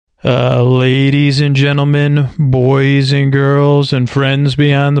Ladies and gentlemen, boys and girls, and friends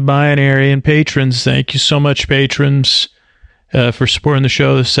beyond the binary, and patrons, thank you so much, patrons, for supporting the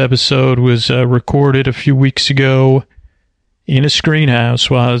show. This episode was recorded a few weeks ago in a screen house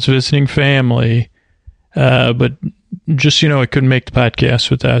while I was visiting family. But just so you know, I couldn't make the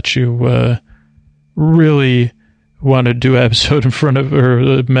podcast without you. Really want to do an episode in front of, or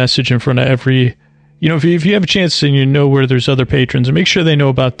a message in front of every... You know, if you have a chance and you know where there's other patrons, make sure they know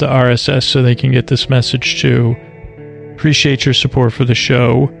about the RSS so they can get this message too. Appreciate your support for the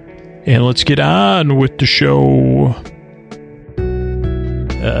show. And let's get on with the show.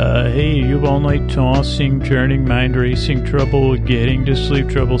 Hey, you have all night tossing, turning, mind racing, trouble getting to sleep,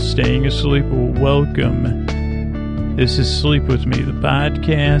 trouble staying asleep. Welcome. This is Sleep With Me, the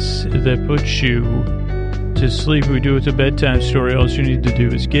podcast that puts you to sleep. We do it with a bedtime story. All you need to do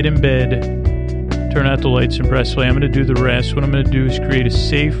is get in bed, turn out the lights, and press play. I'm going to do the rest. What I'm going to do is create a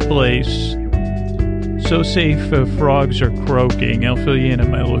safe place. So safe, frogs are croaking. I'll fill you in on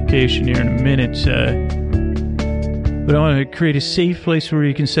my location here in a minute. But I want to create a safe place where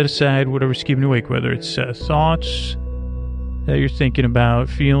you can set aside whatever's keeping you awake, whether it's thoughts that you're thinking about,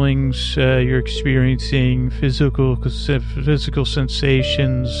 feelings you're experiencing, physical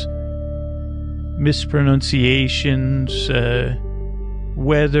sensations, mispronunciations,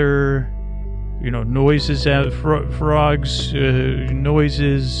 weather, noises out, frogs,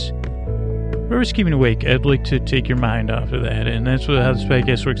 noises, whatever's keeping you awake. I'd like to take your mind off of that, and that's how this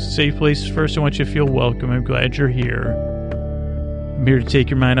podcast works. A safe place. First, I want you to feel welcome. I'm glad you're here. I'm here to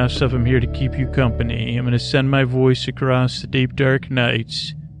take your mind off stuff. I'm here to keep you company. I'm going to send my voice across the deep, dark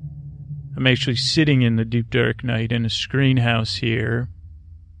nights. I'm actually sitting in the deep, dark night in a screen house here.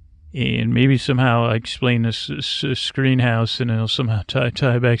 And maybe somehow I explain this screen house and it'll somehow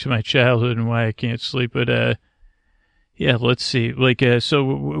tie back to my childhood and why I can't sleep. But, yeah, let's see. If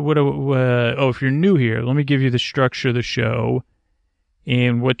you're new here, let me give you the structure of the show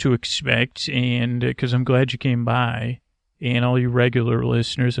and what to expect. And because I'm glad you came by, and all you regular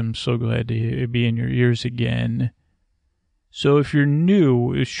listeners, I'm so glad to be in your ears again. So if you're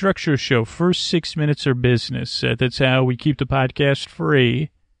new, structure show, first 6 minutes are business. That's how we keep the podcast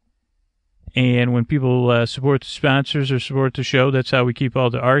free. And when people support the sponsors or support the show, that's how we keep all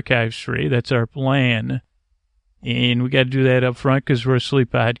the archives free. That's our plan. And we got to do that up front because we're a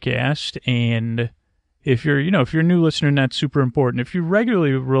sleep podcast. And if you're a new listener, not super important. If you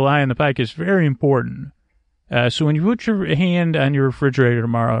regularly rely on the podcast, very important. So when you put your hand on your refrigerator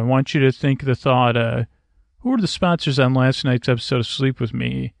tomorrow, I want you to think the thought, who were the sponsors on last night's episode of Sleep With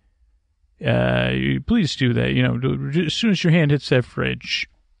Me? Please do that, as soon as your hand hits that fridge.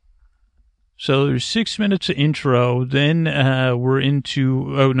 So there's 6 minutes of intro, then we're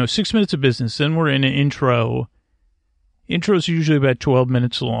into, 6 minutes of business, then we're in an intro. Intros are usually about 12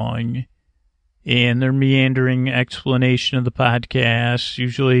 minutes long, and they're meandering explanation of the podcast,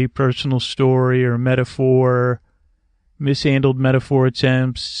 usually personal story or metaphor, mishandled metaphor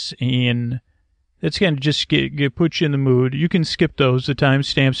attempts, and that's kind of just put you in the mood. You can skip those. The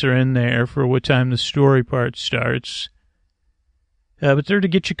timestamps are in there for what time the story part starts. But they're to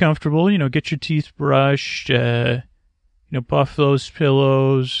get you comfortable, get your teeth brushed, puff those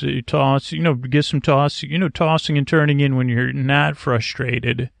pillows, toss, get some toss, tossing and turning in when you're not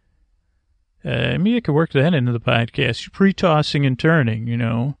frustrated. Maybe I could work that into the podcast, pre-tossing and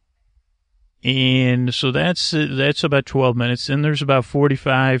turning, And so that's about 12 minutes. Then there's about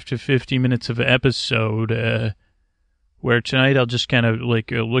 45 to 50 minutes of episode, where tonight I'll just kind of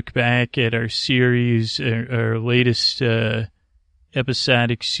look back at our series, our latest,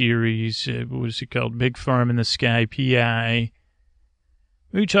 episodic series. What is it called? Big Farm in the Sky, PI.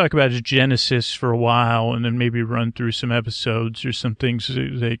 Maybe talk about its genesis for a while and then maybe run through some episodes or some things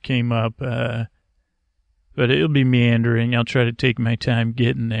that came up. But it'll be meandering. I'll try to take my time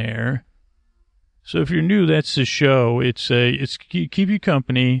getting there. So if you're new, that's the show. It's keep you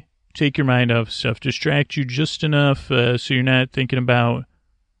company, take your mind off stuff, distract you just enough so you're not thinking about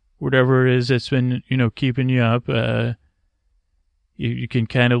whatever it is that's been, keeping you up. You can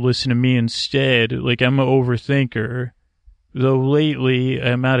kind of listen to me instead. I'm an overthinker. Though lately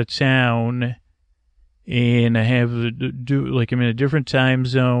I'm out of town and I have I'm in a different time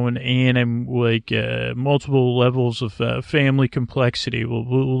zone and I'm multiple levels of family complexity.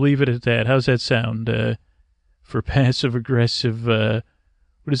 We'll leave it at that. How's that sound for passive aggressive? What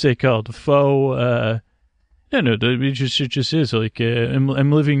is that called? Faux? No. It just is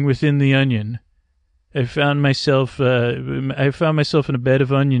I'm living within the onion. I found myself in a bed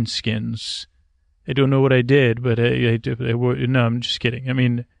of onion skins. I don't know what I did, but no, I'm just kidding. I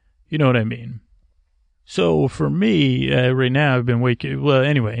mean, you know what I mean. So for me, right now, I've been waking. Well,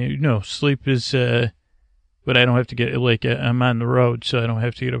 anyway, sleep is. But I don't have to get I'm on the road, so I don't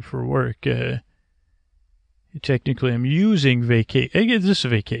have to get up for work. Technically, I'm using vacation. I guess this is a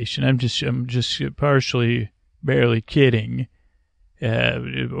vacation. I'm just partially, barely kidding,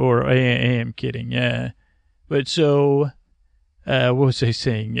 or I am kidding. Yeah, but so. What was I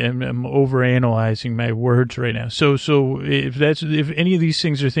saying? I'm overanalyzing my words right now. So if any of these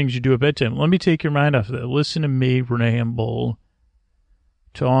things are things you do at bedtime, let me take your mind off of that. Listen to me ramble,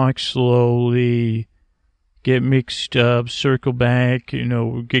 talk slowly, get mixed up, circle back,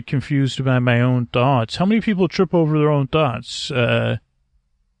 get confused by my own thoughts. How many people trip over their own thoughts? And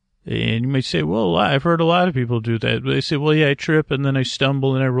you may say, well, I've heard a lot of people do that. But they say, well, yeah, I trip and then I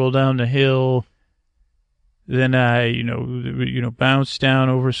stumble and I roll down the hill. Then I, bounce down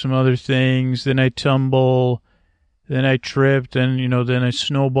over some other things. Then I tumble. Then I trip. Then then a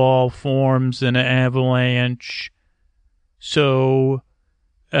snowball forms. Then an avalanche. So,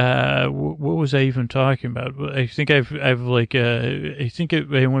 what was I even talking about? I think I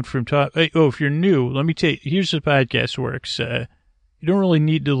went from talk. Oh, if you're new, let me here's how the podcast works. You don't really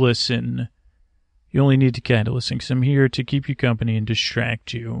need to listen. You only need to kind of listen because I'm here to keep you company and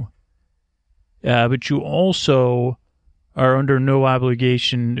distract you. But you also are under no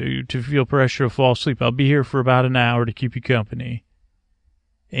obligation to feel pressure to fall asleep. I'll be here for about an hour to keep you company.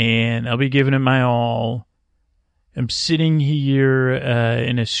 And I'll be giving it my all. I'm sitting here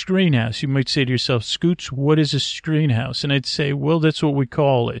in a screen house. You might say to yourself, Scoots, what is a screen house? And I'd say, well, that's what we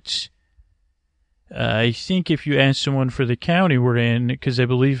call it. I think if you ask someone for the county we're in, because I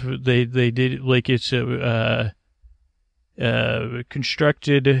believe they did it like it's a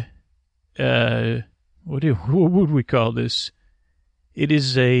constructed... what would we call this? It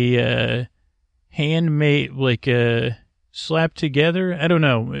is a handmade, slapped together. I don't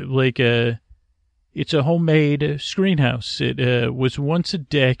know, it's a homemade screen house. It was once a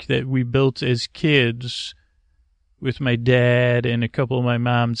deck that we built as kids with my dad and a couple of my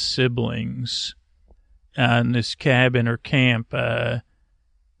mom's siblings on this cabin or camp that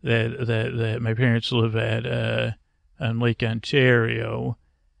my parents live at on Lake Ontario.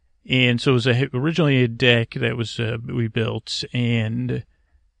 And so it was originally a deck that was we built, and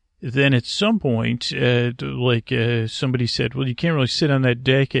then at some point, somebody said, well, you can't really sit on that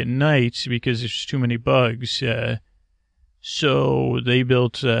deck at night because there's too many bugs. So they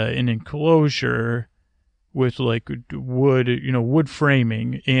built an enclosure with wood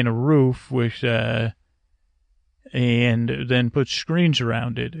framing and a roof with, and then put screens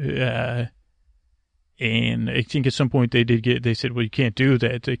around it. And I think at some point they said, well, you can't do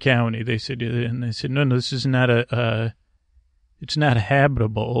that, the county. They said, no, this is not it's not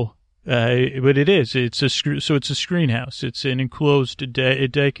habitable. But it is. It's a screen house. It's an enclosed a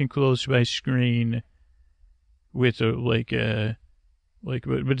deck enclosed by screen with but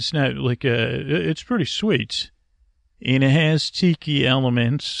it's not it's pretty sweet. And it has tiki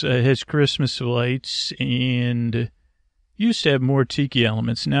elements, it has Christmas lights, and used to have more tiki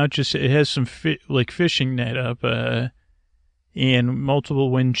elements. Now it has some fishing net up, and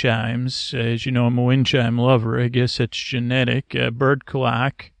multiple wind chimes. As you know, I'm a wind chime lover. I guess that's genetic. Bird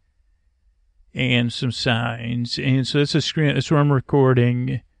clock and some signs. And so that's a screen. That's where I'm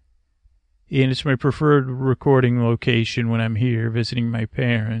recording. And it's my preferred recording location when I'm here visiting my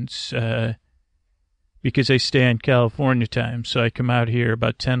parents, because I stay on California time. So I come out here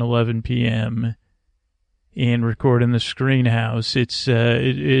about 10, 11 p.m., and record in the screen house.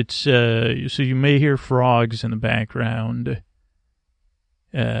 So you may hear frogs in the background.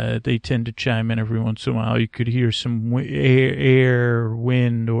 They tend to chime in every once in a while. You could hear some air,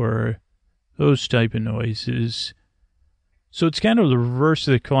 wind, or those type of noises. So it's kind of the reverse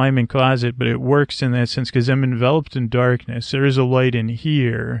of the climbing closet, but it works in that sense because I'm enveloped in darkness. There is a light in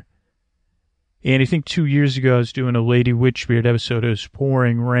here. And I think 2 years ago I was doing a Lady Witchbeard episode. It was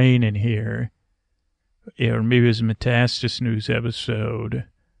pouring rain in here. Yeah, or maybe it was a Metastasis News episode.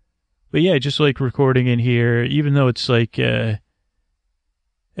 But yeah, just like recording in here, even though it's I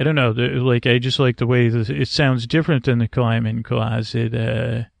don't know, I just like the way it sounds different than the climbing closet.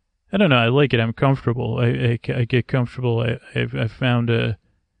 I don't know, I like it. I'm comfortable. I get comfortable. I found a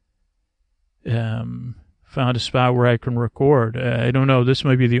spot where I can record. I don't know, this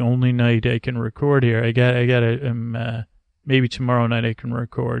might be the only night I can record here. Maybe tomorrow night I can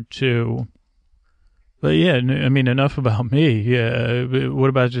record too. But yeah, I mean, enough about me. What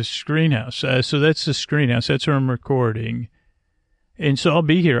about the screen house? So that's the screen house. That's where I'm recording. And so I'll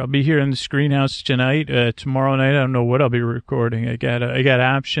be here. I'll be here in the screen house tonight. Tomorrow night, I don't know what I'll be recording. I got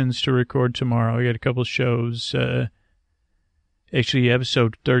options to record tomorrow. I got a couple of shows. Actually,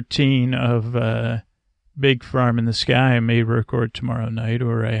 episode 13 of Big Farm in the Sky I may record tomorrow night,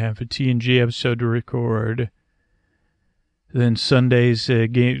 or I have a TNG episode to record. Then Sunday's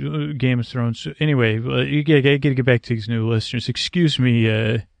Game of Thrones. Anyway, you gotta get back to these new listeners. Excuse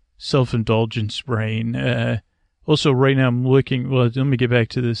me, self-indulgence brain. Also, right now I'm looking. Well, let me get back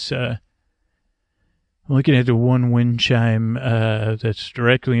to this. I'm looking at the one wind chime that's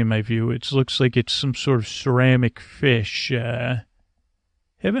directly in my view. It looks like it's some sort of ceramic fish. I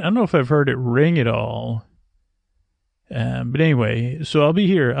don't know if I've heard it ring at all. But anyway, so I'll be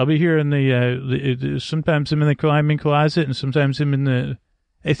here. I'll be here in the sometimes I'm in the climbing closet, and sometimes I'm in the,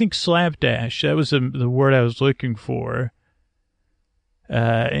 I think, slapdash. That was the word I was looking for.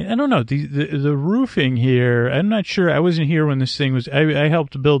 I don't know, the roofing here, I'm not sure. I wasn't here when this thing was, I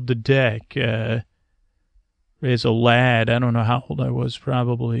helped build the deck as a lad. I don't know how old I was,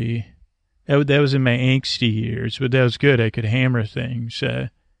 probably. That was in my angsty years, but that was good. I could hammer things. It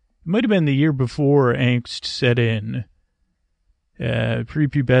might have been the year before angst set in.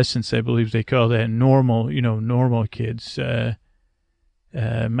 Prepubescence, I believe they call that. Normal kids.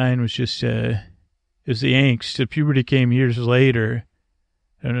 Mine was just, it was the angst. The puberty came years later.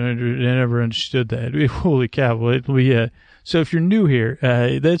 And I never understood that. Holy cow. So if you're new here,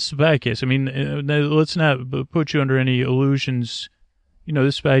 that's the podcast. I mean, let's not put you under any illusions.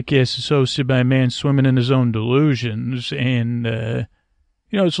 This podcast is hosted by a man swimming in his own delusions. And, it's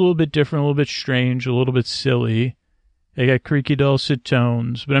a little bit different, a little bit strange, a little bit silly. I got creaky, dulcet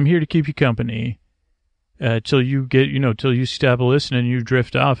tones, but I'm here to keep you company. Till you till you stop listening, you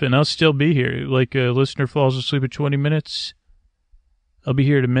drift off, and I'll still be here. Like a listener falls asleep at 20 minutes. I'll be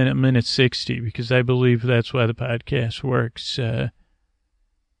here to minute 60, because I believe that's why the podcast works. I'm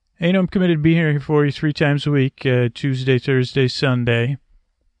committed to be here for you 3 times a week, Tuesday, Thursday, Sunday.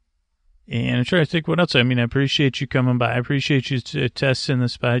 And I'm trying to think what else. I mean, I appreciate you coming by. I appreciate you testing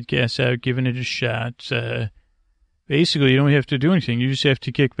this podcast out, giving it a shot. Basically, you don't have to do anything. You just have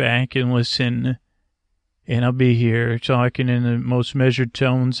to kick back and listen. And I'll be here talking in the most measured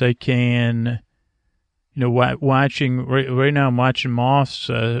tones I can. Watching right now, I'm watching moths.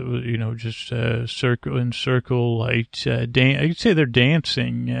 Just circle in circle, like I could say they're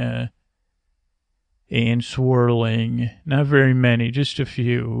dancing and swirling. Not very many, just a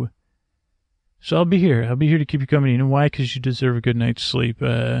few. So I'll be here. I'll be here to keep you company. You know why? Because you deserve a good night's sleep.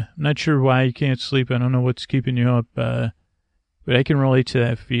 I'm not sure why you can't sleep. I don't know what's keeping you up, but I can relate to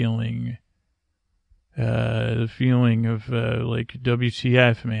that feeling. The feeling of,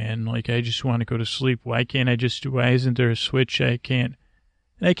 WTF, man. Like, I just want to go to sleep. Why isn't there a switch? I can't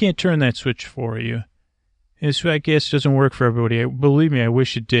turn that switch for you. This podcast doesn't work for everybody. Believe me, I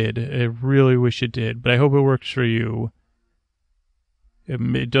wish it did. I really wish it did, but I hope it works for you.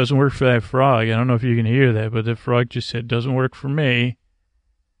 It doesn't work for that frog. I don't know if you can hear that, but the frog just said, doesn't work for me.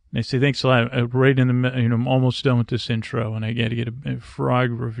 And I say, thanks a lot. Right in the, I'm almost done with this intro, and I got to get a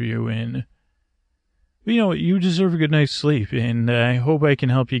frog review in. But you deserve a good night's sleep, and I hope I can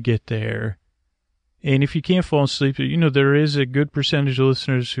help you get there. And if you can't fall asleep, there is a good percentage of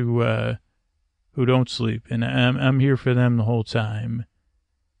listeners who don't sleep, and I'm here for them the whole time.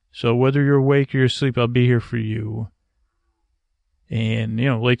 So whether you're awake or you're asleep, I'll be here for you. And,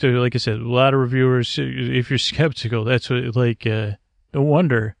 like I said, a lot of reviewers, if you're skeptical, that's what, no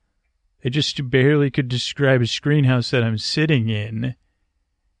wonder. I just barely could describe a screen house that I'm sitting in.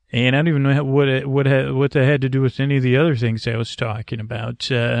 And I don't even know what that had to do with any of the other things I was talking about.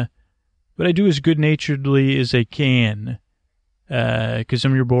 But I do as good-naturedly as I can, because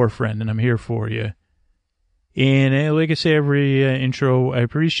I'm your boyfriend and I'm here for you. And like I say every intro, I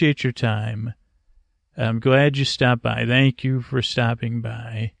appreciate your time. I'm glad you stopped by. Thank you for stopping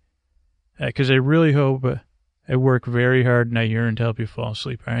by. Because I really hope I work very hard and I yearn to help you fall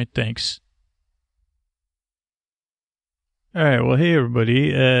asleep. All right, thanks. All right, well, hey,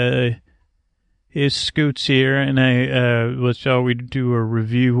 everybody. It's Scoots here, and I thought we'd do a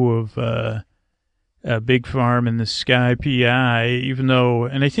review of Big Farm in the Sky PI, even though,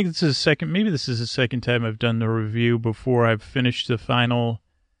 and I think this is the second time I've done the review before I've finished the final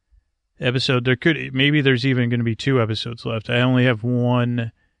episode. Maybe there's even going to be 2 episodes left. I only have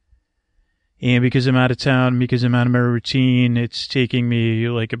 1, and because I'm out of town, because I'm out of my routine, it's taking me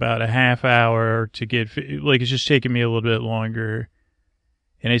like about a half hour to get, it's just taking me a little bit longer.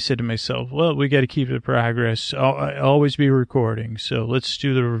 And I said to myself, well, we got to keep the progress. I'll always be recording, so let's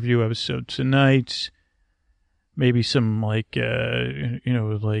do the review episode tonight. Maybe some when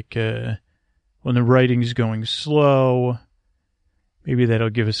the writing's going slow. Maybe that'll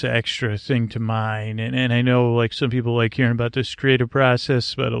give us an extra thing to mine. And I know, some people like hearing about this creative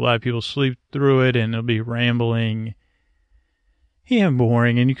process, but a lot of people sleep through it, and they'll be rambling. yeah,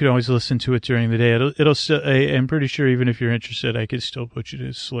 boring, and you could always listen to it during the day. It'll still, I'm pretty sure even if you're interested, I could still put you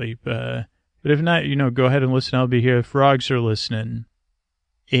to sleep. But if not, go ahead and listen. I'll be here. Frogs are listening.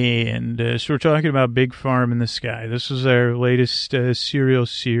 And so we're talking about Big Farm in the Sky. This was our latest serial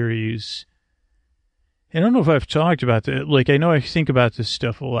series. I don't know if I've talked about that. Like, I know I think about this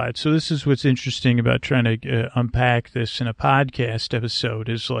stuff a lot. So this is what's interesting about trying to unpack this in a podcast episode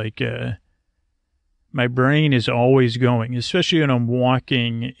is like my brain is always going, especially when I'm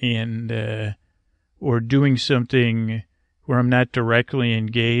walking and or doing something where I'm not directly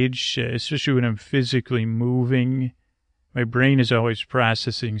engaged, especially when I'm physically moving. My brain is always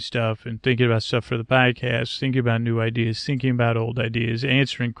processing stuff and thinking about stuff for the podcast, thinking about new ideas, thinking about old ideas,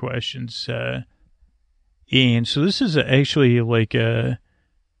 answering questions. And so this is actually like a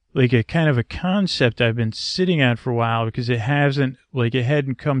kind of a concept I've been sitting on for a while because it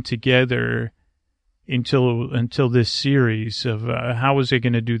hadn't come together until this series of how was I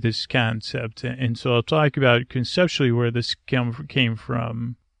going to do this concept. And so I'll talk about conceptually where this came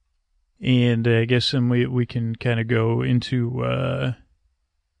from. And I guess then we can kind of go into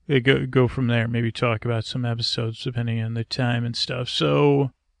go from there, maybe talk about some episodes depending on the time and stuff.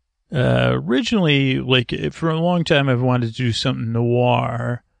 So originally, like for a long time, I've wanted to do something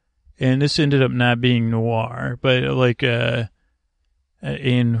noir, and this ended up not being noir. But like,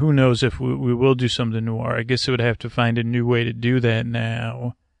 and who knows if we will do something noir? I guess I would have to find a new way to do that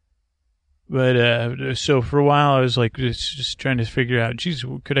now. But so for a while, I was like just trying to figure out, geez,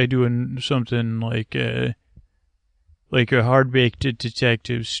 could I do something like a hard-baked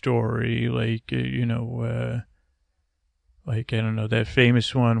detective story, like like, I don't know, that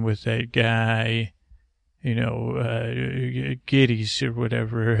famous one with that guy, Giddies or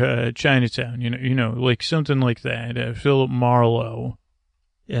whatever, Chinatown, like something like that, Philip Marlowe.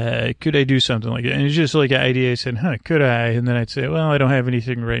 Could I do something like that? And it's just like an idea. I said, could I? And then I'd say, well, I don't have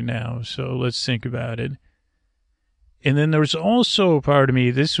anything right now, so let's think about it. And then there was also a part of me,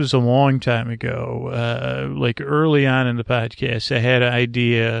 this was a long time ago, like early on in the podcast, I had an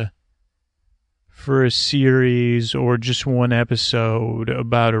idea for a series or just one episode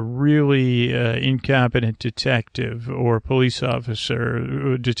about a really incompetent detective or police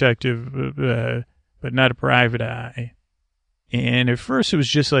officer, detective, but not a private eye. And at first it was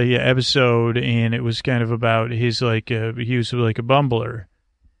just like an episode, and it was kind of about his, he was like a bumbler.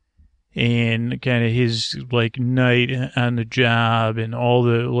 And kind of his, night on the job and all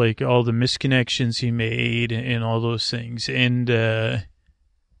the misconnections he made and all those things. And,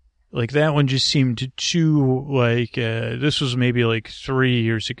 that one just seemed too, this was maybe 3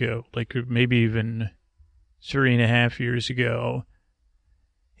 years ago, maybe even 3.5 years ago.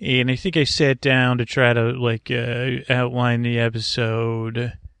 And I think I sat down to try to, outline the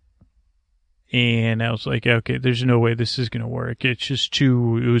episode. And I was like, okay, there's no way this is going to work. It was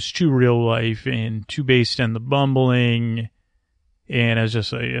too real life and too based on the bumbling. And I was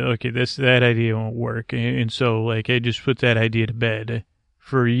just like, okay, that idea won't work. And so, I just put that idea to bed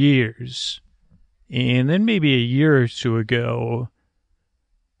for years. And then maybe a year or two ago,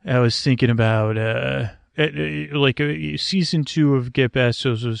 I was thinking about, season 2 of Get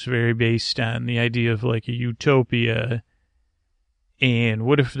Bestos was very based on the idea of a utopia. And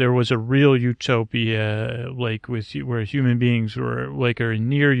what if there was a real utopia, where human beings were are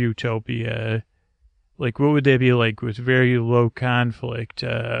near utopia? What would that be like with very low conflict?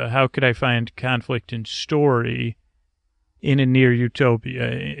 How could I find conflict in story in a near utopia?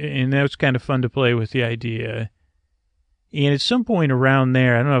 And that was kind of fun to play with the idea. And at some point around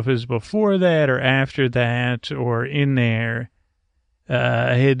there, I don't know if it was before that or after that or in there,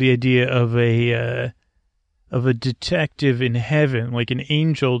 I had the idea of a detective in heaven, like an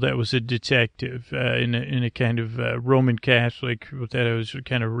angel that was a detective in a kind of Roman Catholic that I was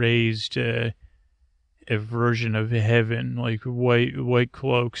kind of raised a version of heaven, like white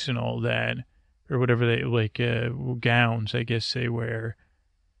cloaks and all that, or whatever they gowns, I guess they wear.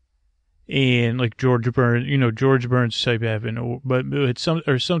 And George Burns type heaven, but it's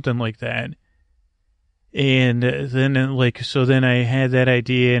something like that. And then so then I had that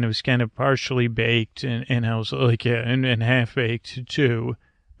idea, and it was kind of partially baked, and I was and half baked too.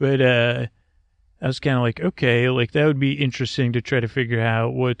 But I was kind of okay, that would be interesting to try to figure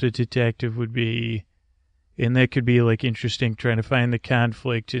out what the detective would be, and that could be interesting trying to find the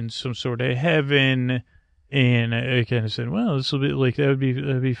conflict in some sort of heaven. And I kind of said, well, this will be that'd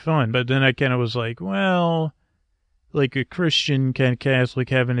be fun. But then I kind of was well, a Christian kind of Catholic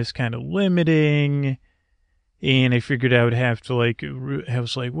heaven is kind of limiting. And I figured I would have to I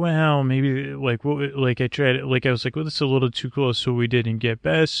was well, maybe I tried I was well, this is a little too close to what we did in Get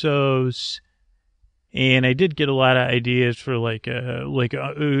Bestos. And I did get a lot of ideas for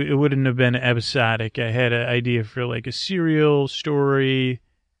it wouldn't have been episodic. I had an idea for like a serial story,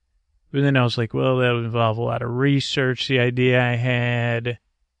 but then I was like, well, that would involve a lot of research, the idea I had,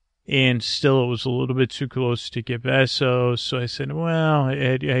 and still it was a little bit too close to get Bezos. So I said, well,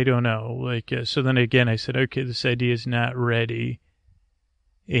 I don't know. So then again, I said, okay, this idea is not ready.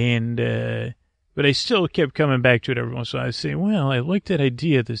 And, but I still kept coming back to it every once in a while. I was saying, well, I like that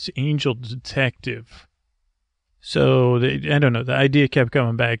idea, this angel detective. So I don't know, the idea kept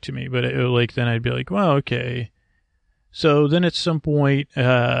coming back to me, but then I'd be like, well, okay. So then at some point,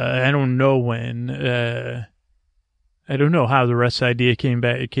 I don't know when, I don't know how the rest of the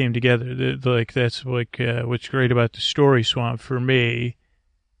idea came together. That's what's great about the Story Swamp for me.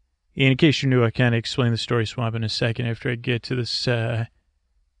 And in case you knew, I kind of explain the Story Swamp in a second after I get to this,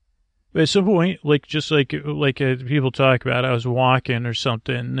 but at some point, just like people talk about, I was walking or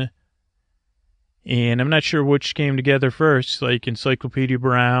something, and I'm not sure which came together first, like Encyclopedia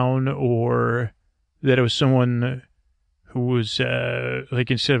Brown, or that it was someone who was,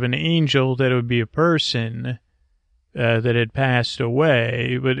 instead of an angel, that it would be a person that had passed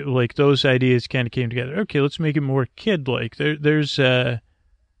away. But, those ideas kind of came together. Okay, let's make it more kid-like. There's a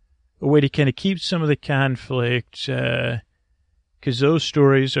way to kind of keep some of the conflict, because those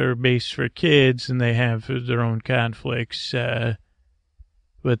stories are based for kids and they have their own conflicts.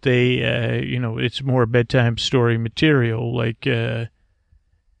 But they, it's more bedtime story material.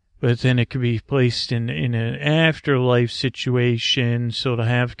 But then it could be placed in an afterlife situation. So to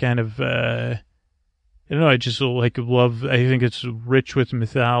have kind of, I don't know, I just love, I think it's rich with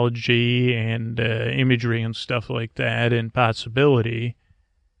mythology and imagery and stuff like that and possibility.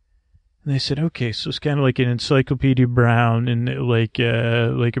 And they said, okay, so it's kind of like an Encyclopedia Brown and like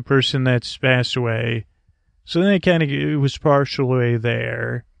a person that's passed away. So then it was partially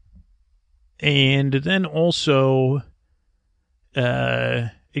there. And then also, I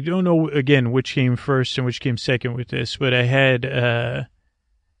don't know, again, which came first and which came second with this, but I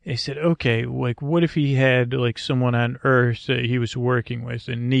said, okay, what if he had, someone on Earth that he was working with,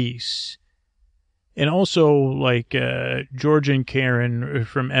 a niece? And also, George and Karen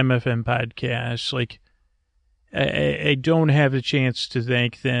from MFM Podcasts, I don't have a chance to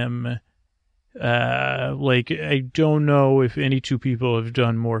thank them. I don't know if any two people have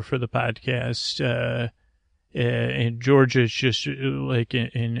done more for the podcast. And George is just, has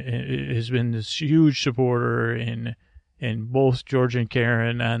been this huge supporter in both George and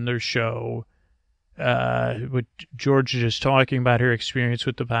Karen on their show. With George just talking about her experience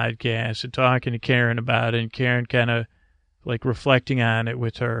with the podcast and talking to Karen about it, and Karen kind of reflecting on it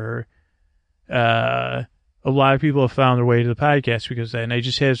with her. A lot of people have found their way to the podcast because of that, and I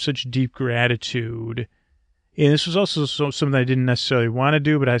just have such deep gratitude. And this was also something I didn't necessarily want to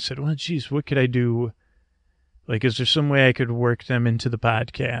do, but I said, well, geez, what could I do? Is there some way I could work them into the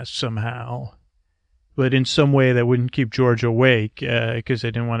podcast somehow? But in some way that wouldn't keep George awake, because I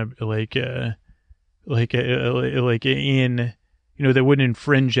didn't want to, that wouldn't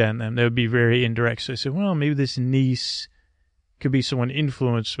infringe on them. That would be very indirect. So I said, well, maybe this niece could be someone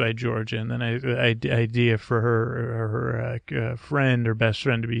influenced by Georgia. And then idea for her friend or best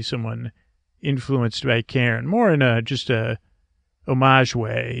friend to be someone influenced by Karen, more in just a homage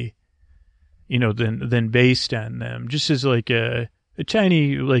way, than based on them. Just as a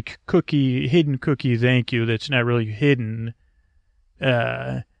tiny hidden cookie thank you that's not really hidden.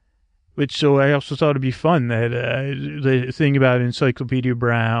 Which, so I also thought it'd be fun that the thing about Encyclopedia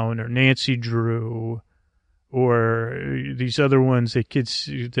Brown or Nancy Drew or these other ones that kids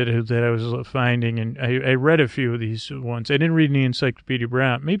that I was finding, and I read a few of these ones. I didn't read any Encyclopedia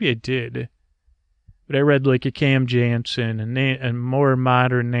Brown. Maybe I did. But I read a Cam Jansen and more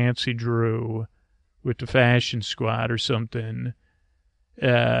modern Nancy Drew with the Fashion Squad or something.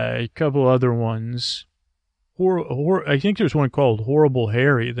 A couple other ones. I think there's one called Horrible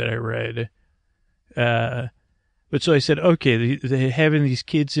Harry that I read. But so I said, okay, having these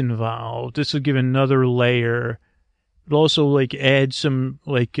kids involved, this will give another layer. But also, add some,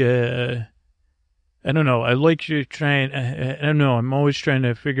 I don't know. I like to try and, I don't know. I'm always trying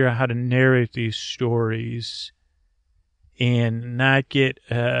to figure out how to narrate these stories and not get,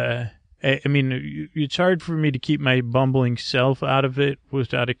 it's hard for me to keep my bumbling self out of it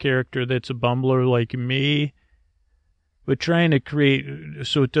without a character that's a bumbler like me. But trying to create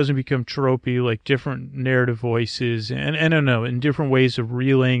so it doesn't become tropey, different narrative voices, and I don't know, and different ways of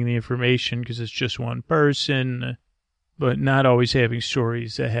relaying the information because it's just one person, but not always having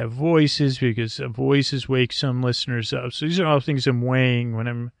stories that have voices because voices wake some listeners up. So these are all things I'm weighing when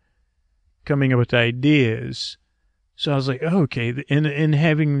I'm coming up with ideas. So I was like, okay, in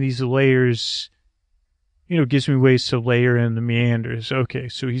having these layers gives me ways to layer in the meanders. Okay,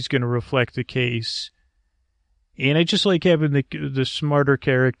 so he's going to reflect the case. And I just like having the smarter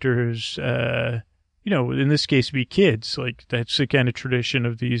characters, in this case, be kids. Like, that's the kind of tradition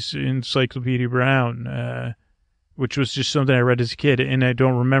of these Encyclopedia Brown, which was just something I read as a kid, and I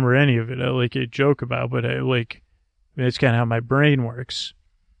don't remember any of it. I joke about, but that's kind of how my brain works.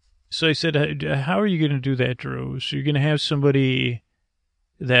 So I said, how are you going to do that, Drew? So you're going to have somebody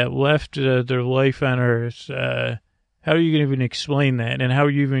that left their life on Earth. How are you going to even explain that? And how are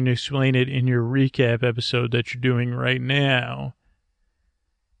you even explain it in your recap episode that you're doing right now?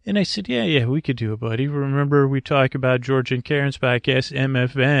 And I said, yeah, we could do it, buddy. Remember, we talk about George and Karen's podcast,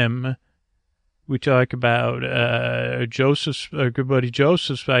 MFM. We talk about Joseph's, good buddy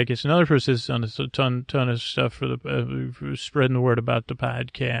Joseph's podcast. Another person has done a ton of stuff for the spreading the word about the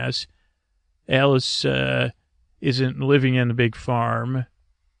podcast. Alice isn't living in the big farm.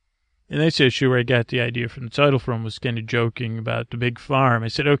 And they said, sure, where I got the idea from the title from was kind of joking about the big farm. I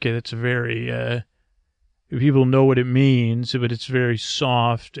said, okay, that's a very, people know what it means, but it's very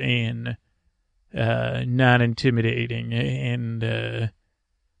soft and not intimidating. And I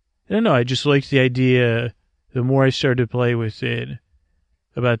don't know, I just liked the idea, the more I started to play with it,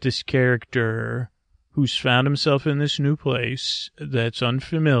 about this character who's found himself in this new place that's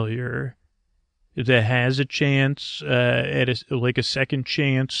unfamiliar, that has a chance at a second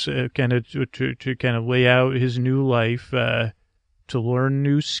chance, kind of to kind of lay out his new life, to learn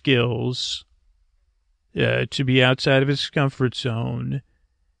new skills, to be outside of his comfort zone,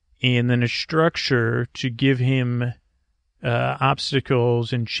 and then a structure to give him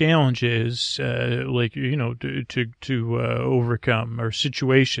obstacles and challenges, to overcome, or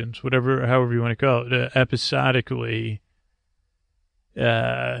situations, however you want to call it, episodically.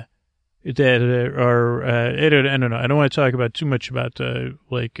 That are, I don't know. I don't want to talk about too much about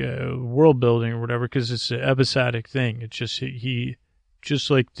world building or whatever, because it's an episodic thing. It's just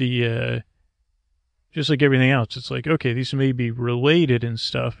just like everything else. It's like, okay, these may be related and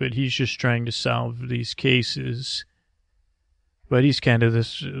stuff, but he's just trying to solve these cases. But he's kind of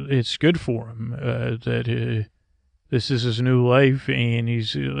this. It's good for him that this is his new life, and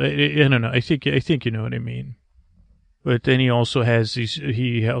he's. I don't know. I think you know what I mean. But then he also has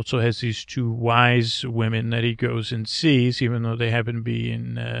these two wise women that he goes and sees, even though they happen to be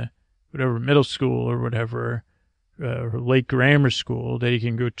in middle school or whatever, or late grammar school, that he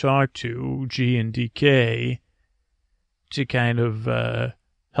can go talk to, G and DK, to kind of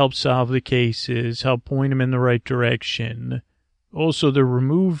help solve the cases, help point him in the right direction. Also, they're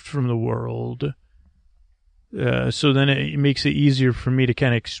removed from the world. So then it makes it easier for me to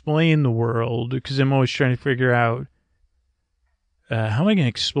kind of explain the world, because I'm always trying to figure out, how am I going to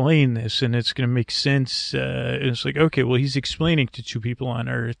explain this? And it's going to make sense. And it's like, okay, well, he's explaining to two people on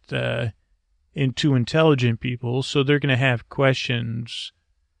Earth, and two intelligent people. So they're going to have questions,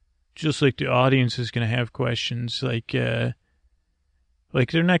 just like the audience is going to have questions. Like they're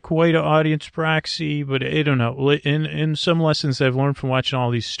not quite an audience proxy, but I don't know. In some lessons I've learned from watching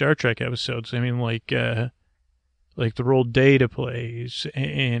all these Star Trek episodes, I mean, like the role Data plays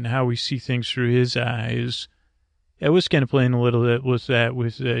and how we see things through his eyes. I was kind of playing a little bit with that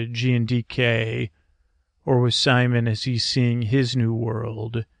with G and DK, or with Simon as he's seeing his new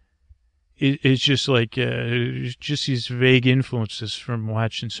world. It's just like just these vague influences from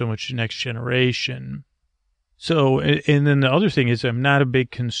watching so much Next Generation. So, and then the other thing is, I'm not a big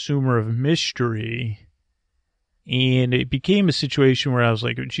consumer of mystery, and it became a situation where I was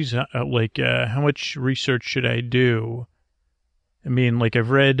like, geez, how much research should I do? I mean, like,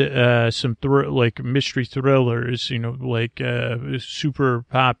 I've read some mystery thrillers, super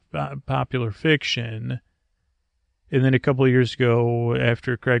popular fiction. And then a couple of years ago,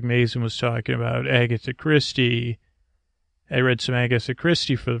 after Craig Mazin was talking about Agatha Christie, I read some Agatha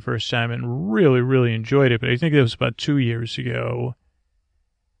Christie for the first time and really, really enjoyed it. But I think that was about 2 years ago.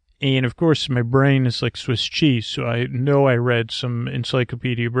 And, of course, my brain is like Swiss cheese, so I know I read some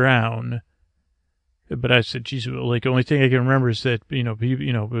Encyclopedia Brown. But I said, geez, like, the only thing I can remember is that,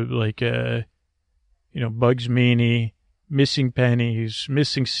 Bugs Meany, missing pennies,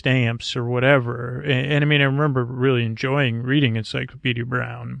 missing stamps, or whatever. And I mean, I remember really enjoying reading Encyclopedia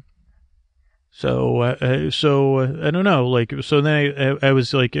Brown. So I don't know, so then I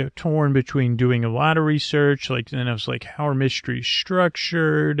was, torn between doing a lot of research, then I was like, how are mysteries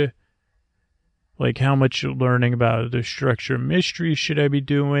structured? Like, how much learning about the structure of mystery should I be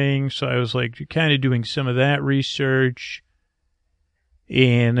doing? So I was, kind of doing some of that research.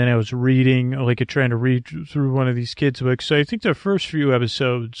 And then I was reading, trying to read through one of these kids' books. So I think the first few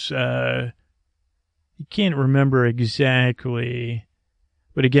episodes, you can't remember exactly.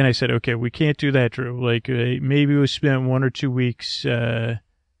 But again, I said, okay, we can't do that, Drew. Like, maybe we spent 1 or 2 weeks. Actually,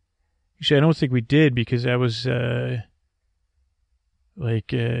 I don't think we did because I was, I'm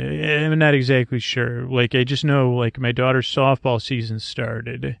not exactly sure. Like, I just know, like, my daughter's softball season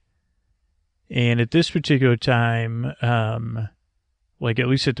started. And at this particular time, like, at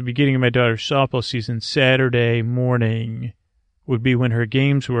least at the beginning of my daughter's softball season, Saturday morning would be when her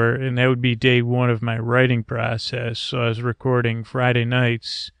games were, and that would be day one of my writing process. So I was recording Friday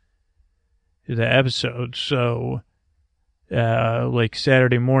nights, the episode. So, like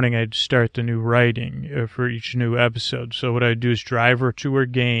Saturday morning, I'd start the new writing for each new episode. So what I'd do is drive her to her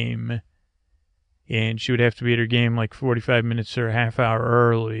game, and she would have to be at her game like 45 minutes or a half hour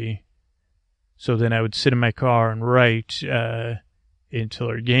early. So then I would sit in my car and write until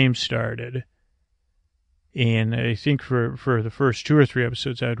her game started. And I think for the first 2 or 3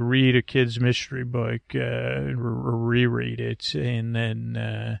 episodes, I'd read a kid's mystery book, or reread it, and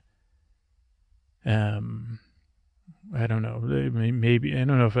then, I don't know, maybe, I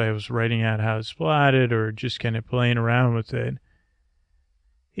don't know if I was writing out how it's plotted or just kind of playing around with it.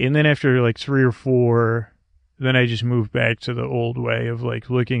 And then after like 3 or 4, then I just moved back to the old way of like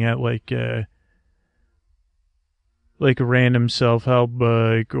looking at like a random self-help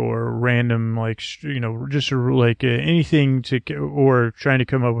book or random, like, just like anything or trying to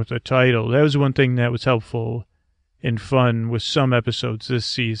come up with a title. That was one thing that was helpful and fun with some episodes this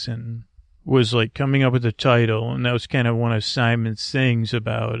season, was like coming up with a title. And that was kind of one of Simon's things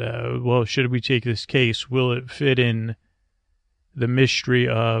about, well, should we take this case? Will it fit in the mystery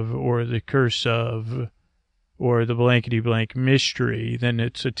of, or the curse of, or the blankety-blank mystery? Then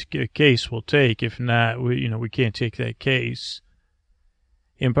it's a case we'll take. If not, we can't take that case.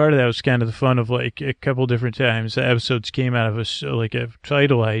 And part of that was kind of the fun of, like, a couple different times the episodes came out of a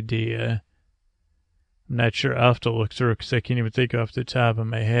title idea. I'm not sure. I'll have to look through because I can't even think off the top of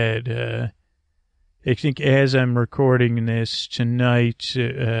my head. I think as I'm recording this tonight,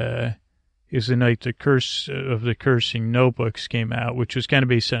 is the night the Curse of the Cursing Notebooks came out, which was kind of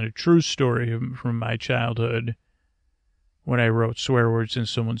based on a true story from my childhood when I wrote swear words in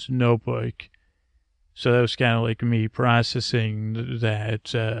someone's notebook. So that was kind of like me processing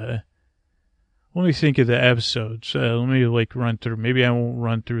that. Let me think of the episodes. Let me run through. Maybe I won't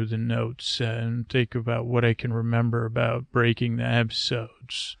run through the notes and think about what I can remember about breaking the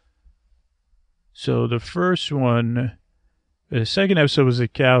episodes. So the first one, the second episode was the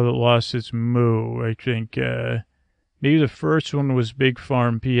cow that lost its moo. I think maybe the first one was Big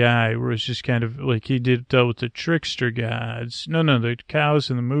Farm P.I., where it's just kind of like he dealt with the trickster gods. No, the cows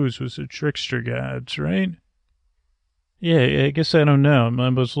and the moos was the trickster gods, right? Yeah, I guess I don't know. I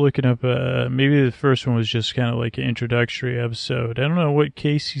was looking up, maybe the first one was just kind of like an introductory episode. I don't know what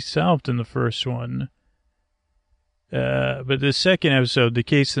case he solved in the first one. But the second episode, The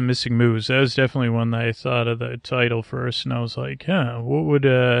Case of the Missing Moose, that was definitely one that I thought of the title first, and I was like, what would,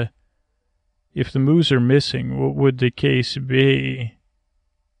 if the moose are missing, what would the case be?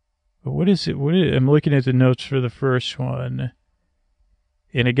 But what is it? I'm looking at the notes for the first one,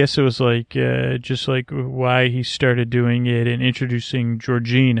 and I guess it was like, just like why he started doing it and introducing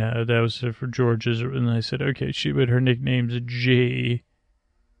Georgina. That was for George's, and I said, okay, but her nickname's G.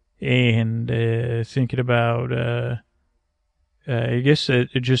 And thinking about, I guess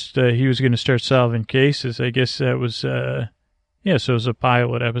he was going to start solving cases. I guess that was, so it was a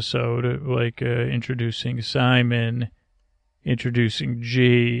pilot episode, like introducing Simon, introducing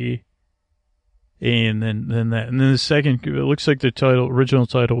G, and then the second, it looks like the original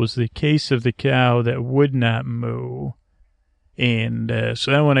title was The Case of the Cow That Would Not Moo. And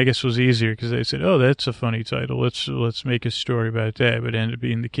so that one, I guess, was easier because they said, oh, that's a funny title. Let's make a story about that. But it ended up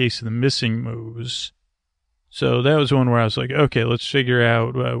being The Case of the Missing Moose. So that was one where I was like, okay, let's figure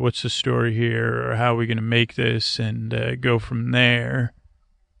out what's the story here, or how are we going to make this, and go from there.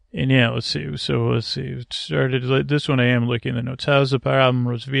 And yeah, let's see. So let's see. It started, this one I am looking at the notes. How's the problem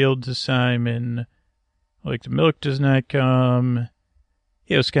revealed to Simon? Like, the milk does not come.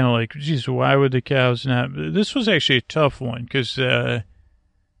 Yeah, it was kind of like, geez, why would the cows not? This was actually a tough one because they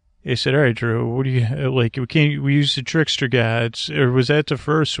said, all right, Drew, what do you like? We use the trickster gods, or was that the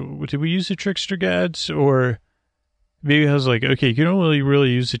first? Did we use the trickster gods, or maybe I was like, okay, you can only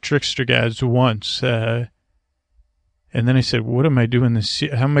really use the trickster gods once. And then I said, what am I doing this?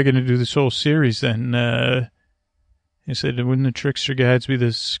 How am I going to do this whole series then? I said, wouldn't the trickster gods be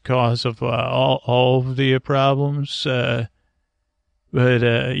the cause of all of the problems?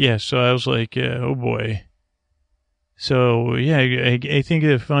 But so I was like, oh boy. So, yeah, I think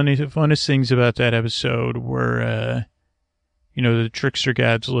the funnest things about that episode were, the trickster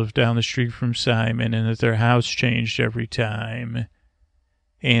gods lived down the street from Simon and that their house changed every time.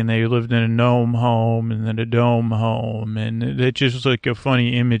 and they lived in a gnome home and then a dome home, and that just was like a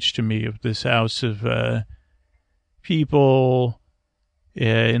funny image to me of this house of people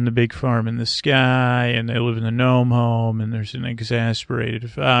in the big farm in the sky, and they live in the gnome home, and there's an exasperated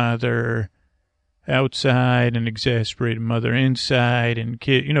father outside, an exasperated mother inside, and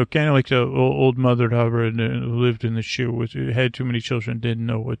kid, kind of like the old Mother Hubbard who lived in the shoe, who had too many children, didn't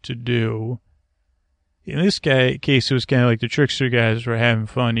know what to do. In this case, it was kind of like the trickster guys were having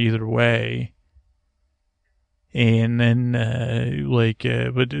fun either way. And then,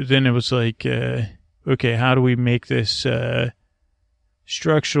 but then it was like, okay, how do we make this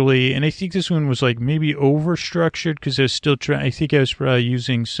structurally? And I think this one was like maybe over-structured because I was still trying. I think I was probably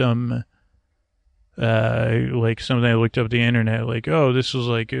using some, like something I looked up the internet, like, oh, this was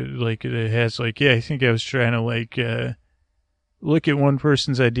like it has like, yeah, I think I was trying to like, look at one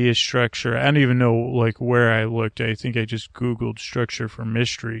person's idea structure. I don't even know like where I looked. I think I just Googled structure for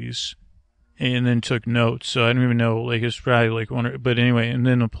mysteries and then took notes. So I don't even know, like it's probably like one, but anyway, and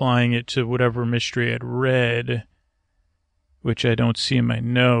then applying it to whatever mystery I'd read, which I don't see in my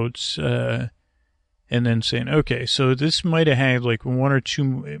notes, and then saying, okay, so this might have had like one or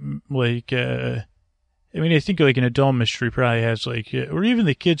two, like, I mean, I think like an adult mystery probably has like, or even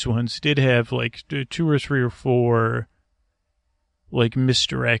the kids ones did have like 2 or 3 or 4 like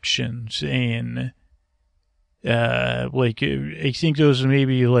misdirections, and like I think those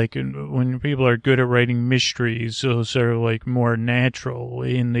maybe like when people are good at writing mysteries, those are like more natural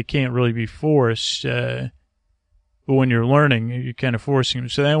and they can't really be forced. But when you're learning, you're kind of forcing them.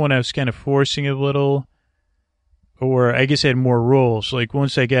 So that one I was kind of forcing a little, or I guess I had more rules. Like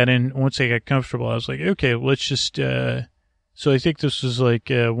once I got comfortable, I was like, okay, let's just. So I think this was like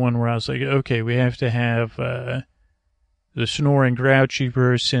one where I was like, okay, we have to have. The snoring grouchy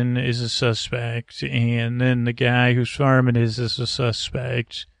person is a suspect, and then the guy who's farming is a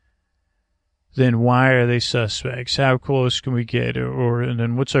suspect. Then why are they suspects? How close can we get? And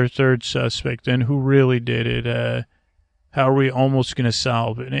then what's our third suspect? Then who really did it? How are we almost going to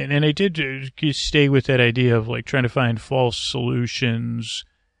solve it? And I did stay with that idea of like trying to find false solutions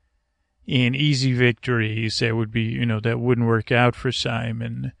and easy victories that would be, that wouldn't work out for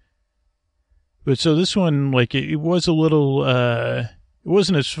Simon. But so this one, like, it was a little, it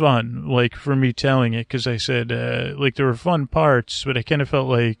wasn't as fun, like, for me telling it, because I said, like, there were fun parts, but I kind of felt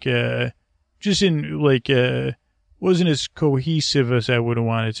like, wasn't as cohesive as I would have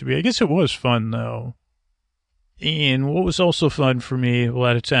wanted it to be. I guess it was fun, though. And what was also fun for me a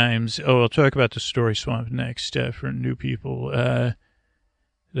lot of times, I'll talk about the story swamp next, for new people, that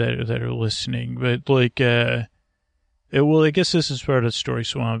are listening, but, like, well, I guess this is part of the story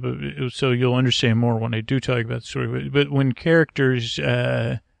swamp, so you'll understand more when I do talk about the story. But when characters,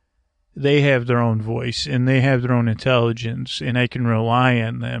 they have their own voice and they have their own intelligence, and I can rely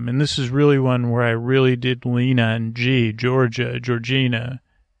on them. And this is really one where I really did lean on Georgina,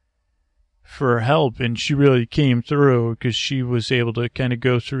 for help, and she really came through because she was able to kind of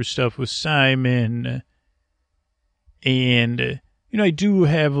go through stuff with Simon, and. I do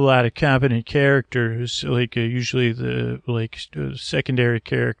have a lot of competent characters, like usually the secondary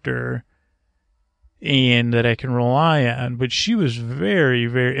character, and that I can rely on. But she was very,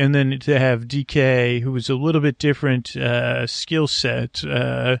 very, and then to have DK, who was a little bit different skill set,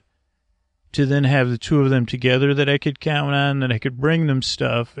 to then have the two of them together that I could count on, that I could bring them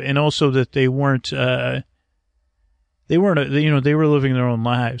stuff, and also that they weren't. They were living their own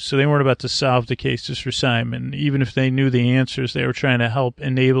lives, so they weren't about to solve the cases for Simon. Even if they knew the answers, they were trying to help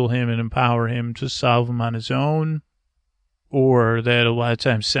enable him and empower him to solve them on his own. Or that a lot of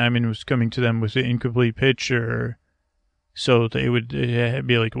times Simon was coming to them with an incomplete picture, so they would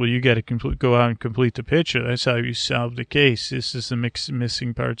be like, well, you got to go out and complete the picture. That's how you solve the case. This is the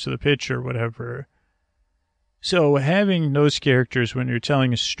missing parts of the picture, whatever. So having those characters when you're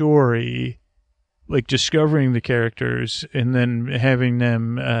telling a story, like discovering the characters and then having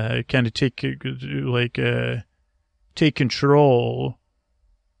them kind of take control.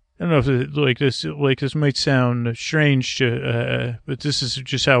 I don't know if this might sound strange to, but this is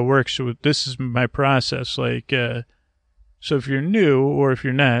just how it works. So this is my process. Like, so if you're new or if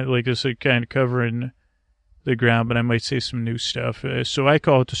you're not, like this is kind of covering the ground, but I might say some new stuff. So I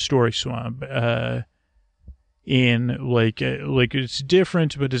call it the story swamp. In like it's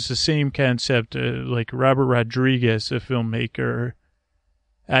different, but it's the same concept. Like Robert Rodriguez, a filmmaker,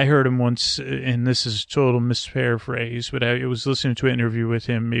 I heard him once, and this is a total misparaphrase, but I was listening to an interview with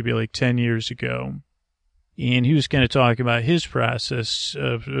him maybe like 10 years ago, and he was kind of talking about his process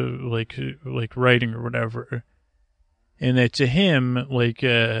of like writing or whatever, and that to him, like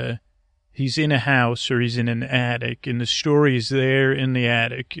he's in a house or he's in an attic, and the story is there in the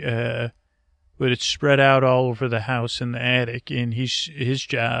attic, but it's spread out all over the house and the attic, and his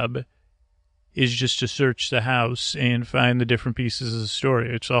job is just to search the house and find the different pieces of the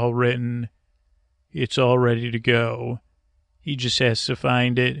story. It's all written. It's all ready to go. He just has to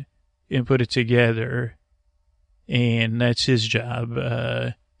find it and put it together, and that's his job.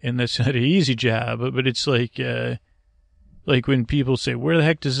 And that's not an easy job, but it's like when people say, where the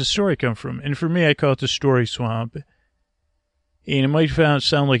heck does the story come from? And for me, I call it the story swamp. And it might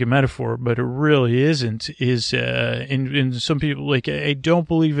sound like a metaphor, but it really isn't. And some people, like, I don't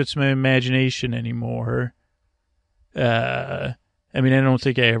believe it's my imagination anymore. I mean, I don't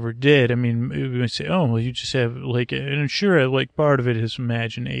think I ever did. I mean, we say, oh, well, you just have, like, and sure, like, part of it is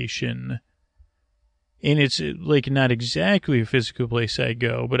imagination. And it's, like, not exactly a physical place I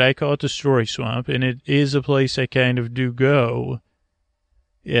go, but I call it the story swamp, and it is a place I kind of do go.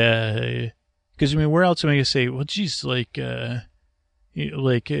 Because, I mean, where else am I going to say, well, geez,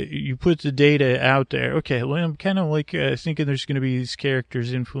 you put the data out there. Okay, well, I'm kind of like thinking there's going to be these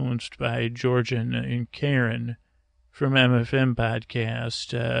characters influenced by Georgia and Karen from MFM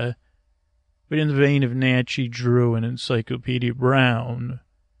podcast, but in the vein of Natchy Drew and Encyclopedia Brown.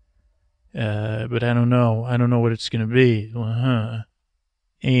 But I don't know. I don't know what it's going to be.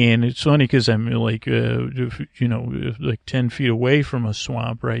 And it's funny because I'm like, like 10 feet away from a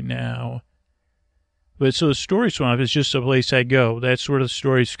swamp right now. But so the story swamp is just a place I go. That's where the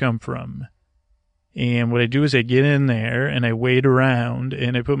stories come from. And what I do is I get in there and I wait around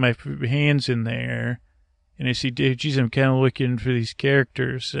and I put my hands in there and I see, geez, I'm kind of looking for these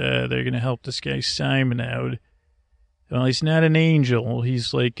characters. They're going to help this guy Simon out. Well, he's not an angel.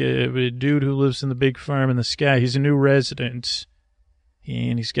 He's like a dude who lives in the big farm in the sky. He's a new resident.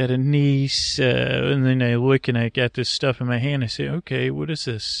 And he's got a niece. And then I look and I got this stuff in my hand. I say, okay, what is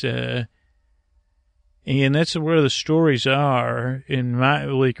this? And that's where the stories are in my,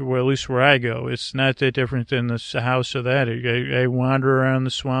 like, well, at least where I go. It's not that different than the house or that. I wander around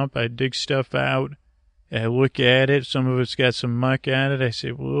the swamp. I dig stuff out. I look at it. Some of it's got some muck on it. I say,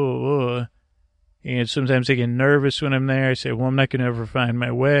 whoa. And sometimes I get nervous when I'm there. I say, well, I'm not going to ever find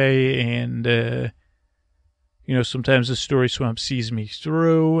my way. And, sometimes the story swamp sees me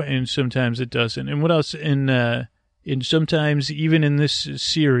through and sometimes it doesn't. And what else? And sometimes even in this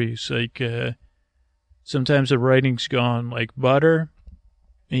series, like, sometimes the writing's gone like butter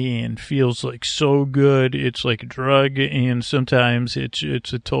and feels like so good. It's like a drug. And sometimes it's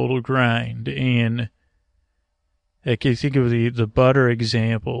a total grind. And I can think of the butter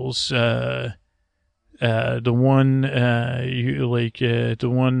examples. The one, no,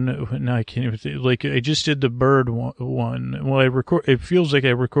 I can't even think, like, I just did the bird one. Well, it feels like I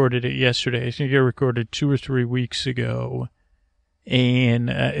recorded it yesterday. I think I recorded 2 or 3 weeks ago. And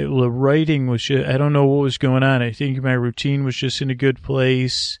the writing was just, I don't know what was going on. I think my routine was just in a good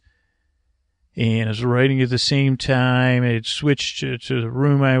place. And I was writing at the same time. I had switched to the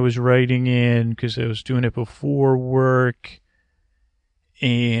room I was writing in because I was doing it before work.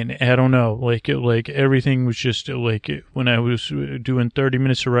 And I don't know, like everything was just like when I was doing 30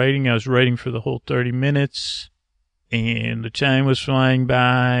 minutes of writing, I was writing for the whole 30 minutes. And the time was flying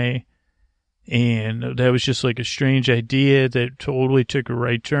by. And that was just like a strange idea that totally took a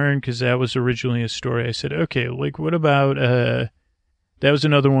right turn because that was originally a story. I said, okay, like what about, that was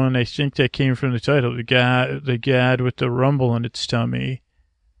another one. I think that came from the title, the god with the rumble in its tummy.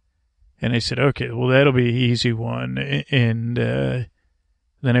 And I said, okay, well, that'll be an easy one. And,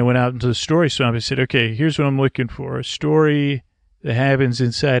 then I went out into the story swamp. I said, okay, here's what I'm looking for. A story that happens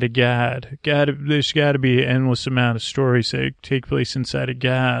inside of God. There's got to be an endless amount of stories that take place inside of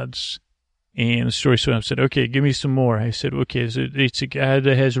gods. And the story swamp said, okay, give me some more. I said, okay, it's a God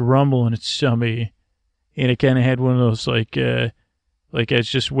that has a rumble in its tummy. And it kind of had one of those, like I was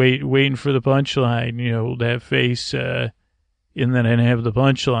just waiting for the punchline, that face, and then I have the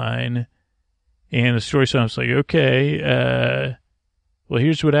punchline. And the story swamp's like, okay, well,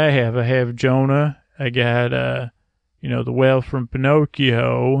 here's what I have. I have Jonah. I got, the whale from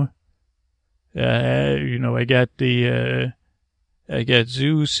Pinocchio. I got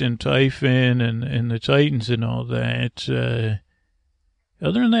Zeus and Typhon and the Titans and all that.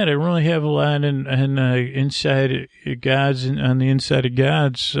 Other than that, I don't really have a lot inside gods on the inside of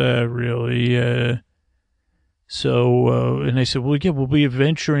gods, really. So, and I said, well, yeah, we'll be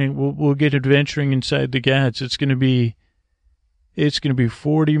adventuring. We'll get adventuring inside the gods. It's going to be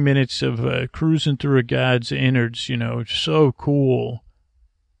 40 minutes of cruising through a god's innards, so cool.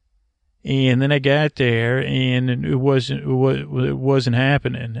 And then I got there, and it wasn't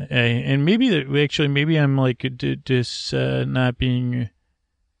happening. And maybe I'm like not being,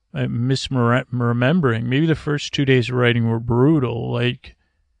 misremembering. Maybe the first 2 days of writing were brutal, like,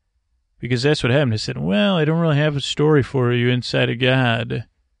 because that's what happened. I said, well, I don't really have a story for you inside of God.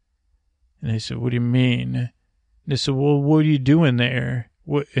 And they said, what do you mean? And they said, well, what are you doing there?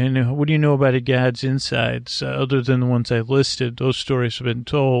 What do you know about a God's insides other than the ones I listed? Those stories have been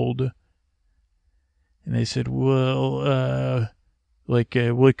told. And they said, well,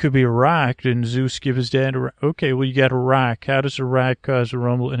 it could be a rock. Didn't Zeus give his dad a rock? Okay, well, you got a rock. How does a rock cause a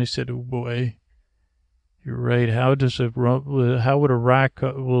rumble? And I said, oh, boy, you're right. How would a rock,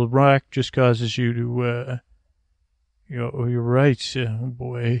 a rock just causes you to, you're right, oh,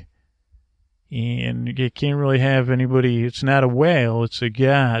 boy. And you can't really have anybody, it's not a whale, it's a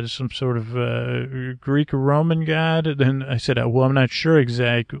god, some sort of Greek or Roman god. And then I said, well, I'm not sure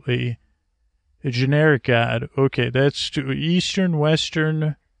exactly. A generic god. Okay, that's to Eastern, Western.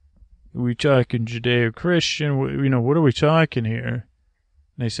 Are we talking Judeo-Christian? What are we talking here?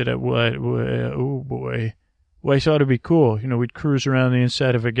 And they said, what? Oh, boy. Well, I thought it'd be cool. We'd cruise around the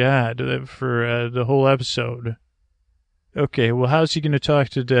inside of a god for the whole episode. Okay, well, how's he going to talk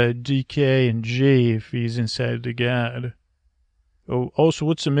to the DK and G if he's inside the god? Oh, also,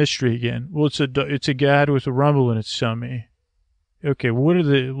 what's the mystery again? Well, it's a god with a rumble in its tummy. Okay,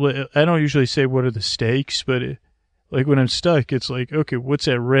 I don't usually say what are the stakes, but when I'm stuck, it's like, okay, what's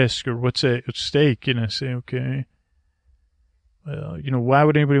at risk or what's at stake? And I say, okay. Well, why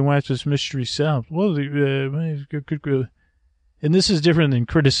would anybody want this mystery solved? Well, good. And this is different than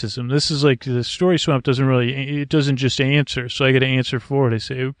criticism. This is like the story swamp it doesn't just answer. So I got to answer for it. I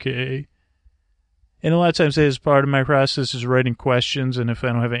say, okay. And a lot of times as part of my process is writing questions. And if I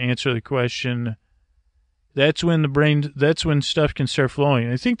don't have an answer to the question, that's when stuff can start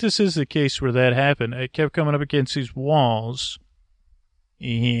flowing. I think this is the case where that happened. I kept coming up against these walls.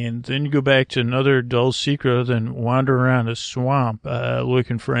 And then you go back to another dull secret other than wander around a swamp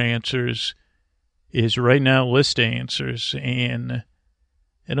looking for answers. Is right now list answers. And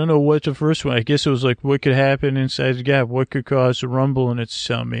I don't know what the first one, I guess it was like what could happen inside the God, what could cause a rumble in its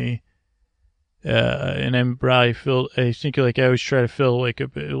tummy. And then probably I think I always try to fill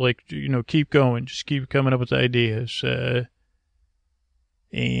keep going, just keep coming up with ideas.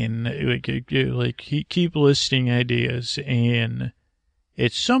 And keep listing ideas. And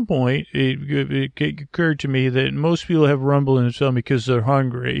at some point, it occurred to me that most people have rumble in their tummy because they're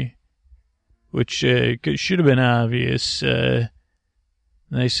hungry. Which should have been obvious. And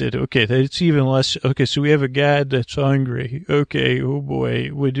I said, okay, that's even less. Okay, so we have a god that's hungry. Okay, oh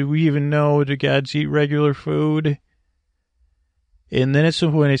boy. Do we even know do gods eat regular food? And then at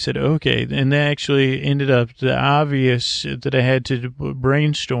some point I said, okay. And that actually ended up the obvious that I had to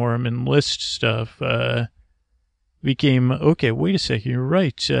brainstorm and list stuff became, okay, wait a second, you're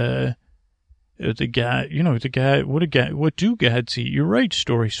right. What do gods eat? You're right,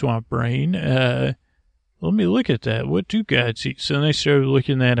 Story Swamp Brain. Let me look at that. What do gods eat? So then I started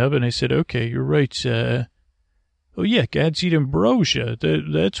looking that up, and I said, okay, you're right. Oh, yeah, gods eat ambrosia.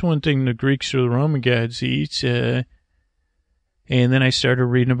 That's one thing the Greeks or the Roman gods eat. And then I started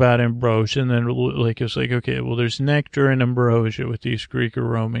reading about ambrosia, and then it was like, okay, well, there's nectar and ambrosia with these Greek or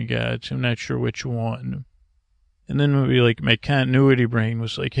Roman gods. I'm not sure which one. And then my continuity brain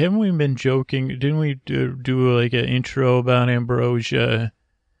was like, haven't we been joking? Didn't we do an intro about ambrosia?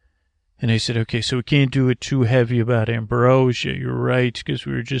 And I said, okay, so we can't do it too heavy about ambrosia. You're right, because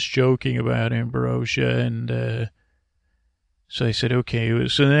we were just joking about ambrosia. And so I said, okay.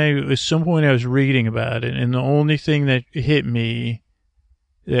 So then at some point I was reading about it, and the only thing that hit me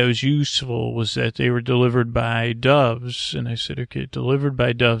that was useful was that they were delivered by doves. And I said, okay, delivered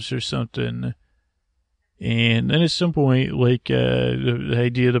by doves or something. And then at some point, the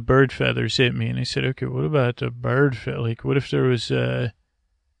idea of the bird feathers hit me. And I said, okay, what about the bird feather? What if there was, because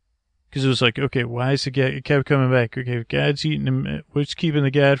it was like, okay, why is the god, it kept coming back. Okay, if God's eating them, what's keeping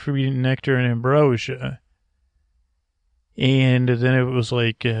the god from eating nectar and ambrosia? And then it was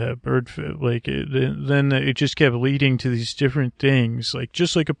then it just kept leading to these different things,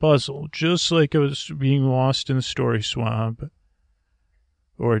 just like a puzzle, just like I was being lost in the story swamp.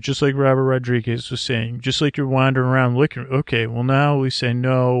 Or just like Robert Rodriguez was saying, just like you're wandering around looking, okay, well now at least I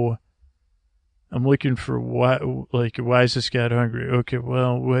know I'm looking for why is this god hungry? Okay,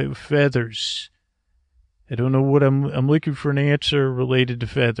 well, feathers. I don't know what I'm looking for an answer related to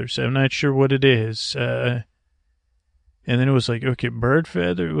feathers. I'm not sure what it is. And then it was like, okay, bird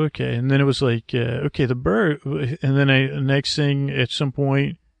feather. Okay. And then it was like, okay, the bird. And then next thing at some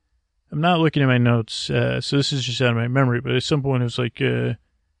point, I'm not looking at my notes. So this is just out of my memory, but at some point it was like,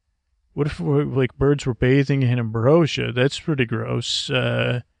 what if birds were bathing in ambrosia? That's pretty gross.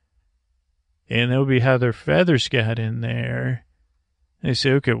 And that would be how their feathers got in there. And I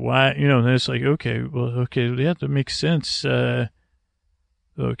say, okay, why? You know, and it's like, okay, well, okay, yeah, that makes sense.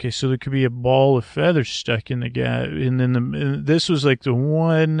 Okay, so there could be a ball of feathers stuck in the guy. And then and this was like the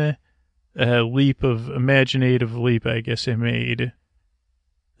one imaginative leap, I guess I made,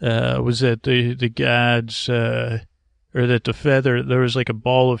 was that the gods, or that the feather, there was like a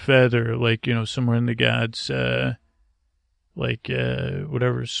ball of feather, like, you know, somewhere in the gods,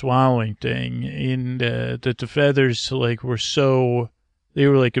 whatever, swallowing thing. And that the feathers, like, they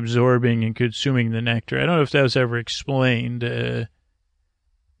were like absorbing and consuming the nectar. I don't know if that was ever explained,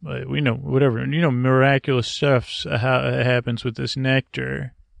 but we know, whatever, you know, miraculous stuff happens with this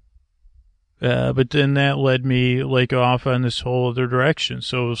nectar. But then that led me like off on this whole other direction.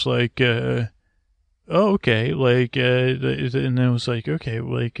 So it was like, oh, okay. Like, and then it was like, okay,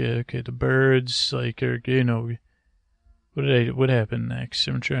 like, okay, the birds, like, are, you know, what happened next?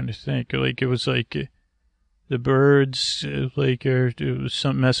 I'm trying to think. Like, it was like, the birds, like, it was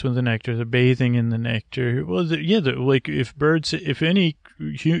something messing with the nectar. They're bathing in the nectar. Well, like, if birds, even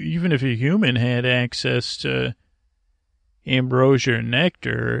if a human had access to ambrosia and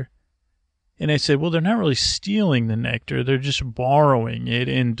nectar, and I said, well, they're not really stealing the nectar. They're just borrowing it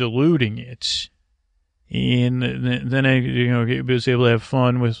and diluting it. And then I, you know, was able to have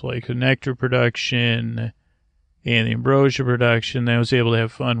fun with, like, the nectar production and the ambrosia production. I was able to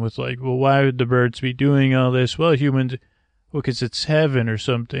have fun with, like, well, why would the birds be doing all this? Well, humans, well, because it's heaven or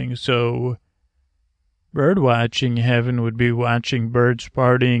something. So bird watching heaven would be watching birds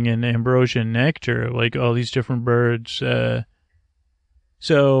partying in ambrosia and nectar, like all these different birds.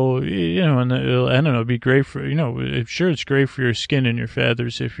 So, you know, and I don't know, it'd be great for, you know, I'm sure it's great for your skin and your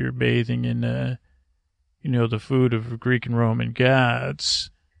feathers if you're bathing in, you know, the food of Greek and Roman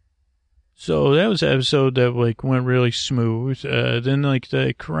gods. So that was an episode that, like, went really smooth. Then, like,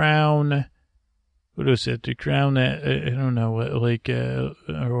 the crown, what was it? The crown that, I don't know, like,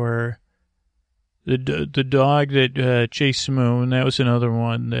 or the dog that chased the moon, that was another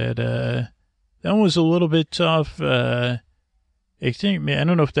one that one was a little bit tough. I think, I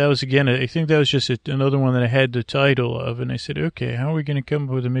don't know if that was, again, I think that was just another one that I had the title of, and I said, okay, how are we going to come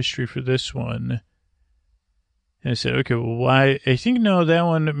up with a mystery for this one? And I said, okay, well, why? I think, no, that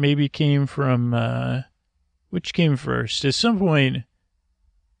one maybe came from, which came first? At some point,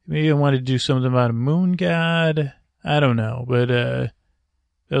 maybe I wanted to do something about a moon god. I don't know, but I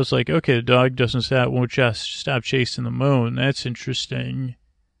was like, okay, the dog won't just stop chasing the moon. That's interesting.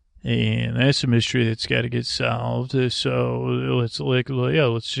 And that's a mystery that's got to get solved. So let's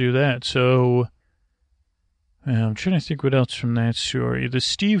do that. So I'm trying to think what else from that story. The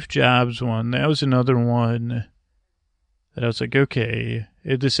Steve Jobs one, that was another one that I was like, okay, I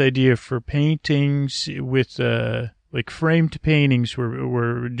had this idea for paintings with, like, framed paintings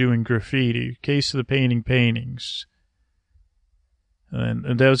were doing graffiti. Case of the paintings.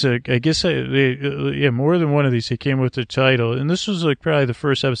 And that was I guess more than one of these, they came with the title. And this was, like, probably the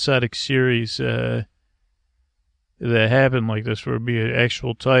first episodic series, that happened like this, where it would be an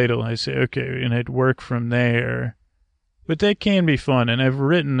actual title. I say, okay, and I'd work from there. But that can be fun, and I've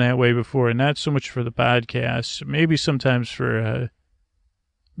written that way before, and not so much for the podcast. Maybe sometimes for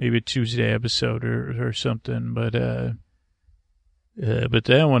maybe a Tuesday episode or something. But that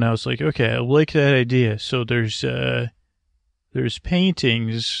one, I was like, okay, I like that idea. So there's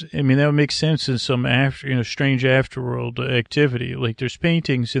paintings. I mean, that would make sense in some strange afterworld activity. Like, there's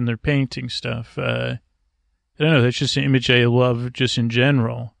paintings and they're painting stuff. I don't know. That's just an image I love just in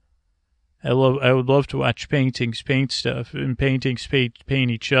general. I would love to watch paintings paint stuff, and paintings paint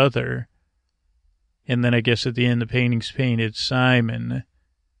each other. And then I guess at the end, the paintings painted Simon.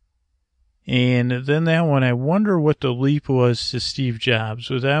 And then that one, I wonder what the leap was to Steve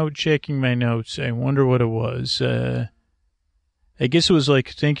Jobs. Without checking my notes, I wonder what it was. I guess it was like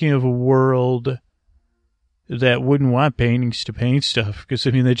thinking of a world that wouldn't want paintings to paint stuff. Because,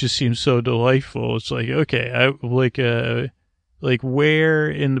 I mean, that just seems so delightful. It's like, okay, like where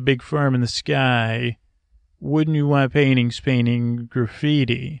in the big farm in the sky wouldn't you want paintings painting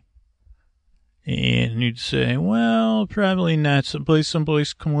graffiti? And you'd say, well, probably not.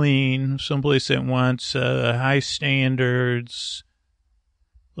 Someplace clean, someplace that wants high standards,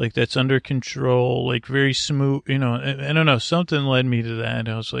 like that's under control, like very smooth, I don't know, something led me to that.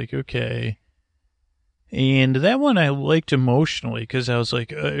 I was like, okay. And that one I liked emotionally because I was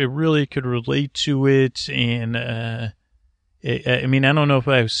like, I really could relate to it. And, I mean, I don't know if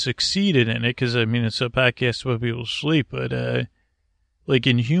I succeeded in it because, I mean, it's a podcast about people sleep, but, like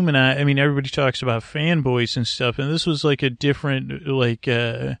in Human Eye, I mean, everybody talks about fanboys and stuff, and this was like a different, like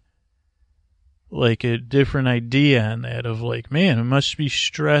a different idea on that of like, man, it must be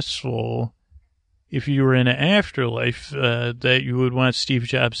stressful if you were in an afterlife that you would want Steve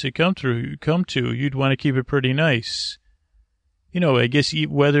Jobs to come to, you'd want to keep it pretty nice. You know, I guess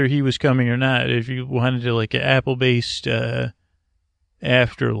whether he was coming or not, if you wanted to like an Apple-based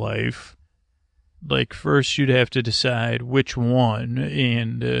afterlife, like first you'd have to decide which one,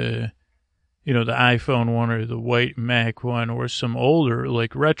 and you know, the iPhone one or the white Mac one or some older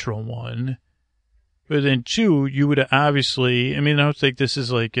like retro one. But then two, you would obviously, I mean, I don't think this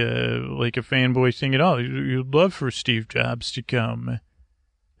is like a fanboy thing at all. You'd love for Steve Jobs to come.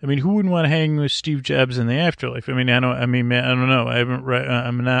 I mean, who wouldn't want to hang with Steve Jobs in the afterlife? I mean, I don't know. I haven't read, I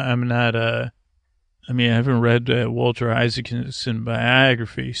haven't read Walter Isaacson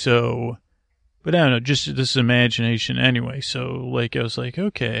biography. So, but I don't know, just this imagination anyway. So like, I was like,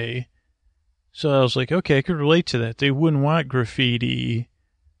 okay. So I was like, okay, I could relate to that. They wouldn't want graffiti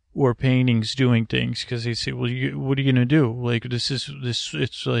or paintings doing things because they say, well, what are you going to do? Like,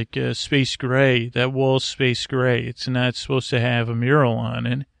 it's like space gray. That wall's space gray. It's not supposed to have a mural on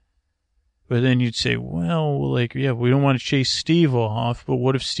it. But then you'd say, well, like, yeah, we don't want to chase Steve off, but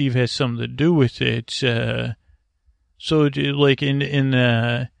what if Steve has something to do with it? So, like, in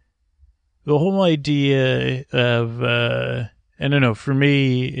the whole idea of, I don't know, for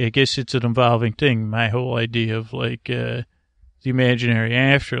me, I guess it's an evolving thing. My whole idea of, like, the imaginary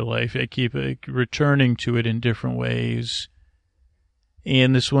afterlife, I keep returning to it in different ways.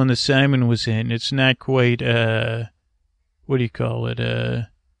 And this one that Simon was in, it's not quite, what do you call it,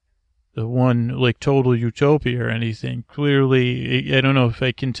 the one, like, Total Utopia or anything. Clearly, I don't know if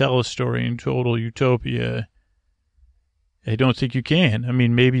I can tell a story in Total Utopia. I don't think you can. I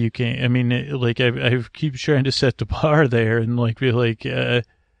mean, maybe you can. I mean, like, I keep trying to set the bar there and, like, be like,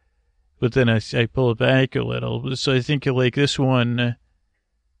 but then I pull it back a little. So I think, like, this one,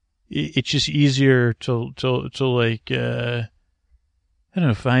 it's just easier to like, I don't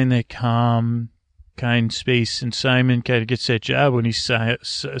know, find that calm, kind space. And Simon kind of gets that job when he's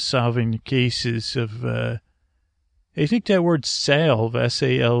solving the cases of, I think that word salve,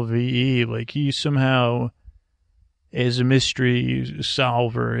 S-A-L-V-E, like, he somehow, as a mystery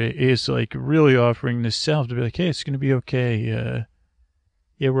solver, is, like, really offering this salve to be like, hey, it's going to be okay.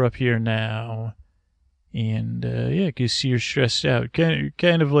 Yeah, we're up here now. And, yeah, I can see you're stressed out. Kind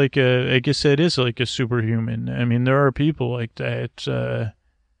of like I guess that is like a superhuman. I mean, there are people like that.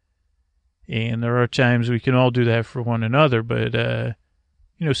 And there are times we can all do that for one another. But,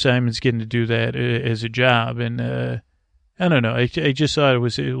 you know, Simon's getting to do that as a job. And, I don't know. I just thought it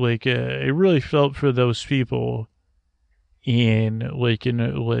was like, I really felt for those people. And, like, it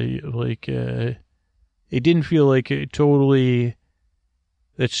didn't feel like it totally.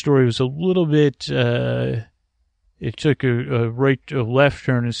 That story was a little bit, it took a left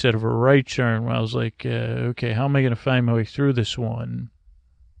turn instead of a right turn. Where I was like, okay, how am I going to find my way through this one?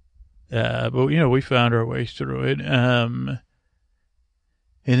 But, you know, we found our way through it. And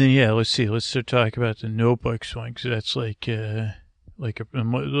then, yeah, let's start talking about the Notebooks one, because that's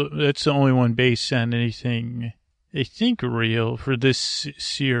that's the only one based on anything, I think, real for this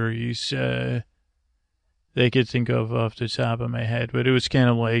series, that I could think of off the top of my head. But it was kind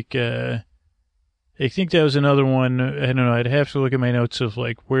of like, I think that was another one. I don't know. I'd have to look at my notes of,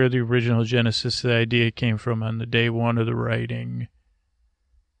 like, where the original genesis of the idea came from on the day one of the writing.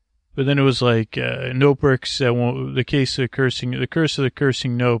 But then it was like, notebooks the curse of the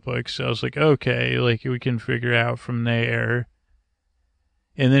cursing notebooks. I was like, okay, like, we can figure out from there.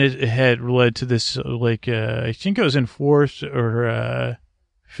 And then it had led to this, like, I think I was in 4th or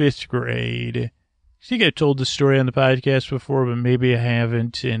 5th grade. I think I told the story on the podcast before, but maybe I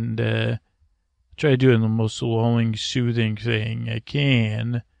haven't. And try doing the most lulling, soothing thing I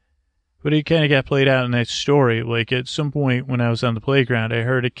can. But it kind of got played out in that story. Like, at some point when I was on the playground, I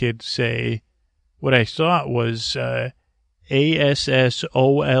heard a kid say what I thought was A-S-S-O-L-D,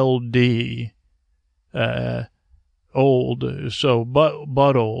 old. So,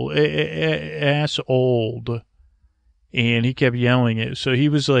 butthole, ass old. And he kept yelling it. So he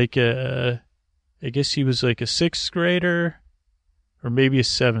was like, I guess he was like a 6th grader or maybe a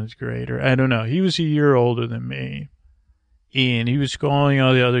 7th grader. I don't know. He was a year older than me. And he was calling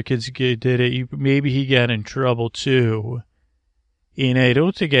all the other kids did it. Maybe he got in trouble too. And I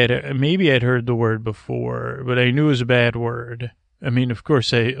don't think maybe I'd heard the word before, but I knew it was a bad word. I mean, of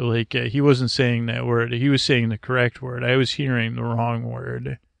course, he wasn't saying that word. He was saying the correct word. I was hearing the wrong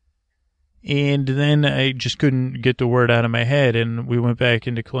word. And then I just couldn't get the word out of my head. And we went back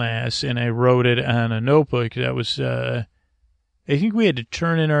into class and I wrote it on a notebook. That was, I think we had to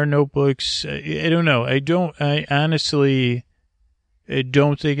turn in our notebooks. I don't know. I honestly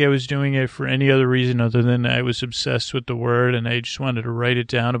don't think I was doing it for any other reason other than I was obsessed with the word and I just wanted to write it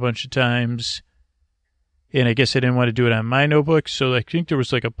down a bunch of times. And I guess I didn't want to do it on my notebook, so I think there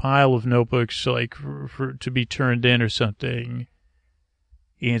was like a pile of notebooks like for to be turned in or something.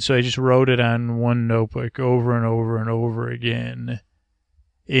 And so I just wrote it on one notebook over and over and over again.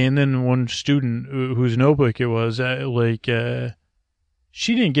 And then one student whose notebook it was,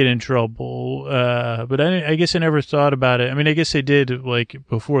 she didn't get in trouble, but I guess I never thought about it. I mean, I guess I did, like,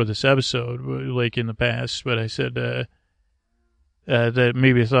 before this episode, like, in the past, but I said that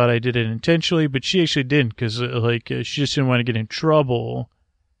maybe I thought I did it intentionally, but she actually didn't, because, she just didn't want to get in trouble.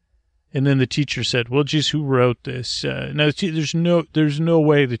 And then the teacher said, well, geez, who wrote this? Now, there's no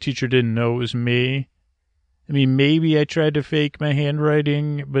way the teacher didn't know it was me. I mean, maybe I tried to fake my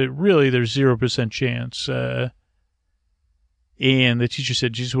handwriting, but really there's 0% chance. And the teacher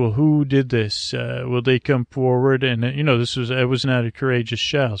said, geez, well, who did this? Will they come forward? And, I was not a courageous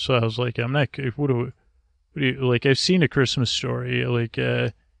child. So I was like, I'm not, what do you, like, I've seen A Christmas Story. Like,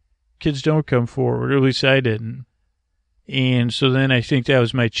 kids don't come forward, or at least I didn't. And so then I think that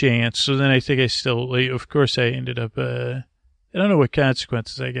was my chance. So then I think I still, like, of course I ended up, I don't know what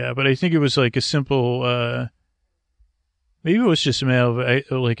consequences I got, but I think it was like a simple, maybe it was just a matter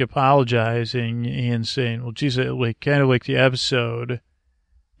of, like, apologizing and saying, well, geez, like, kind of like the episode.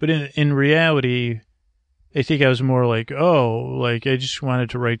 But in reality, I think I was more like, oh, like, I just wanted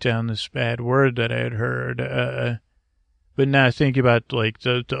to write down this bad word that I had heard. But now I think about, like,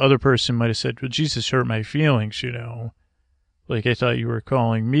 the other person might have said, well, Jesus hurt my feelings, Like, I thought you were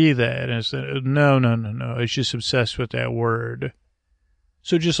calling me that. And I said, no. I was just obsessed with that word.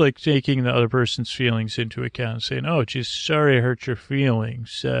 So just like taking the other person's feelings into account and saying, oh, geez, sorry I hurt your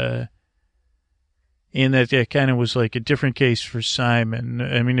feelings. And that kind of was like a different case for Simon.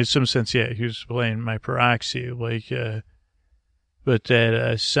 I mean, in some sense, yeah, he was playing my proxy. Like, but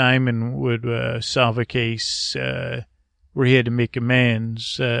that Simon would solve a case where he had to make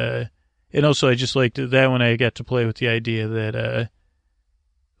amends. And also I just liked that when I got to play with the idea that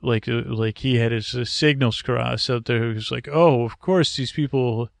like he had his signals cross out there. He was like, oh, of course these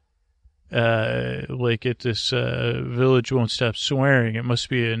people, like at this village won't stop swearing. It must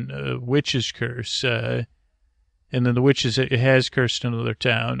be a witch's curse. And then the witches, it has cursed another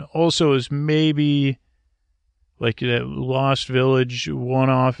town. Also, is maybe like that Lost Village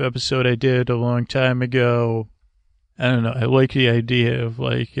one-off episode I did a long time ago. I don't know. I like the idea of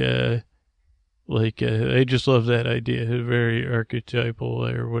I just love that idea, very archetypal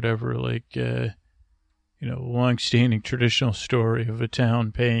or whatever, long-standing traditional story of a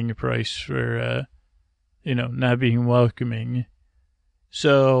town paying a price for, not being welcoming.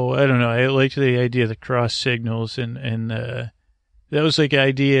 So, I don't know, I liked the idea of the cross signals, and that was like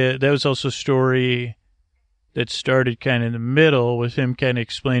idea, that was also a story that started kind of in the middle with him kind of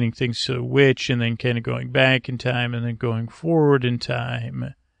explaining things to the witch, and then kind of going back in time, and then going forward in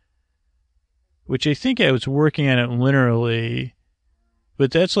time. Which I think I was working on it linearly,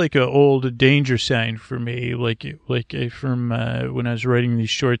 but that's like an old danger sign for me. From when I was writing these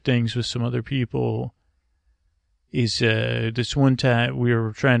short things with some other people, is this one time we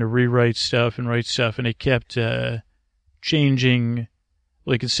were trying to rewrite stuff and write stuff, and it kept changing.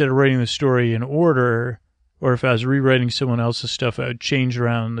 Like, instead of writing the story in order, or if I was rewriting someone else's stuff, I would change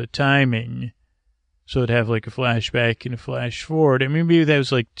around the timing. So it'd have like a flashback and a flash forward. I mean, maybe that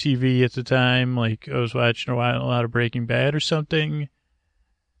was like TV at the time. Like I was watching a lot of Breaking Bad or something.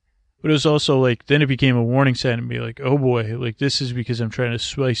 But it was also like, then it became a warning sign to me like, oh boy, like this is because I'm trying to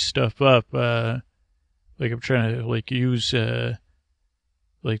spice stuff up. Like I'm trying to like use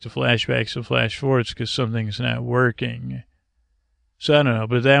like the flashbacks and flash forwards because something's not working. So I don't know.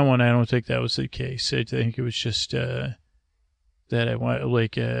 But that one, I don't think that was the case. I think it was just that I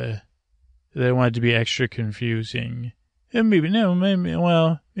want that I wanted to be extra confusing. And maybe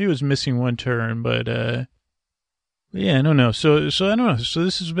it was missing one turn, but yeah, I don't know. So I don't know. So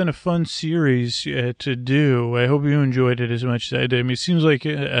this has been a fun series to do. I hope you enjoyed it as much as I did. I mean, it seems like,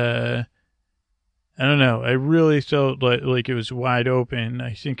 I don't know. I really felt like it was wide open.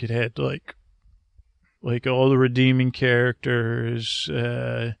 I think it had like all the redeeming characters,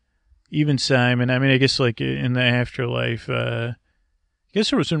 even Simon. I mean, I guess like in the afterlife, I guess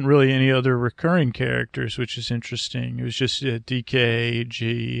there wasn't really any other recurring characters, which is interesting. It was just DK,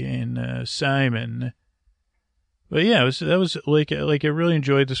 G, and Simon. But yeah, that was I really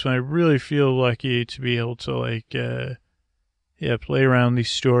enjoyed this one. I really feel lucky to be able to play around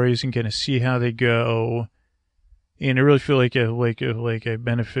these stories and kind of see how they go. And I really feel like I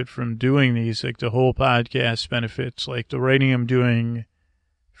benefit from doing these. Like the whole podcast benefits. Like the writing I'm doing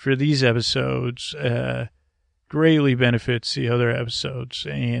for these episodes, greatly benefits the other episodes,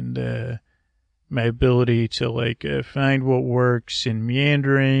 and my ability to find what works in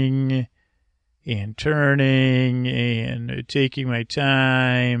meandering and turning and taking my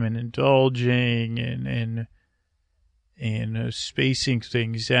time and indulging and spacing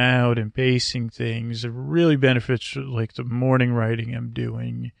things out and pacing things. It really benefits like the morning writing I'm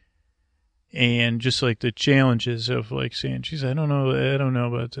doing. And just like the challenges of like saying, geez, I don't know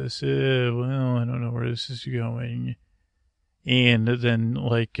about this. Well, I don't know where this is going. And then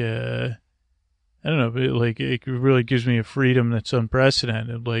like, I don't know, but like it really gives me a freedom that's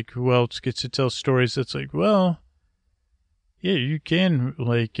unprecedented. Like, who else gets to tell stories that's like, well, yeah, you can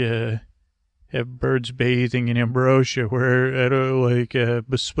like have birds bathing in ambrosia, where at a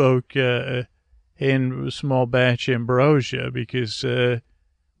bespoke hand small batch ambrosia, because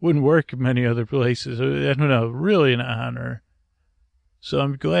wouldn't work many other places. I don't know, really an honor. So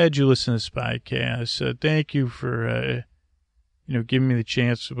I'm glad you listen to this podcast. Thank you for giving me the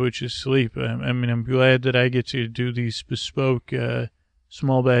chance to put you to sleep. I'm glad that I get to do these bespoke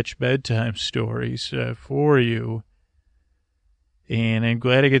small batch bedtime stories for you. And I'm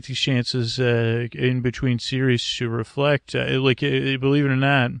glad I get these chances in between series to reflect. Believe it or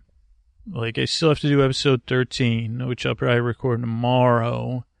not, like I still have to do episode 13, which I'll probably record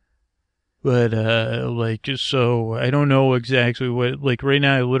tomorrow. But, so I don't know exactly what, like right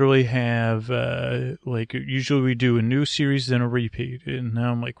now I literally have, usually we do a new series, then a repeat. And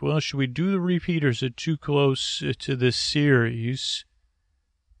now I'm like, well, should we do the repeat or is it too close to this series?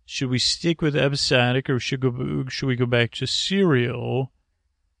 Should we stick with episodic or should we go back to serial?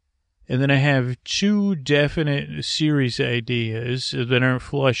 And then I have 2 definite series ideas that aren't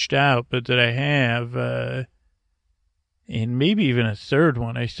flushed out, but that I have, and maybe even a third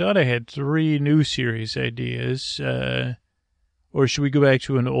one. I thought I had 3 new series ideas. Or should we go back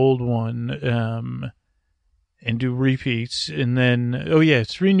to an old one and do repeats? And then,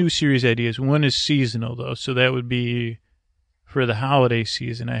 3 new series ideas. One is seasonal, though, so that would be for the holiday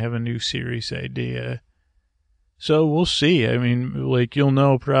season. I have a new series idea. So we'll see. I mean, like, you'll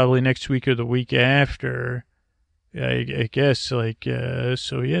know probably next week or the week after, I guess. So,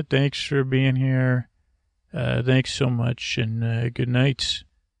 yeah, thanks for being here. Thanks so much, and good night.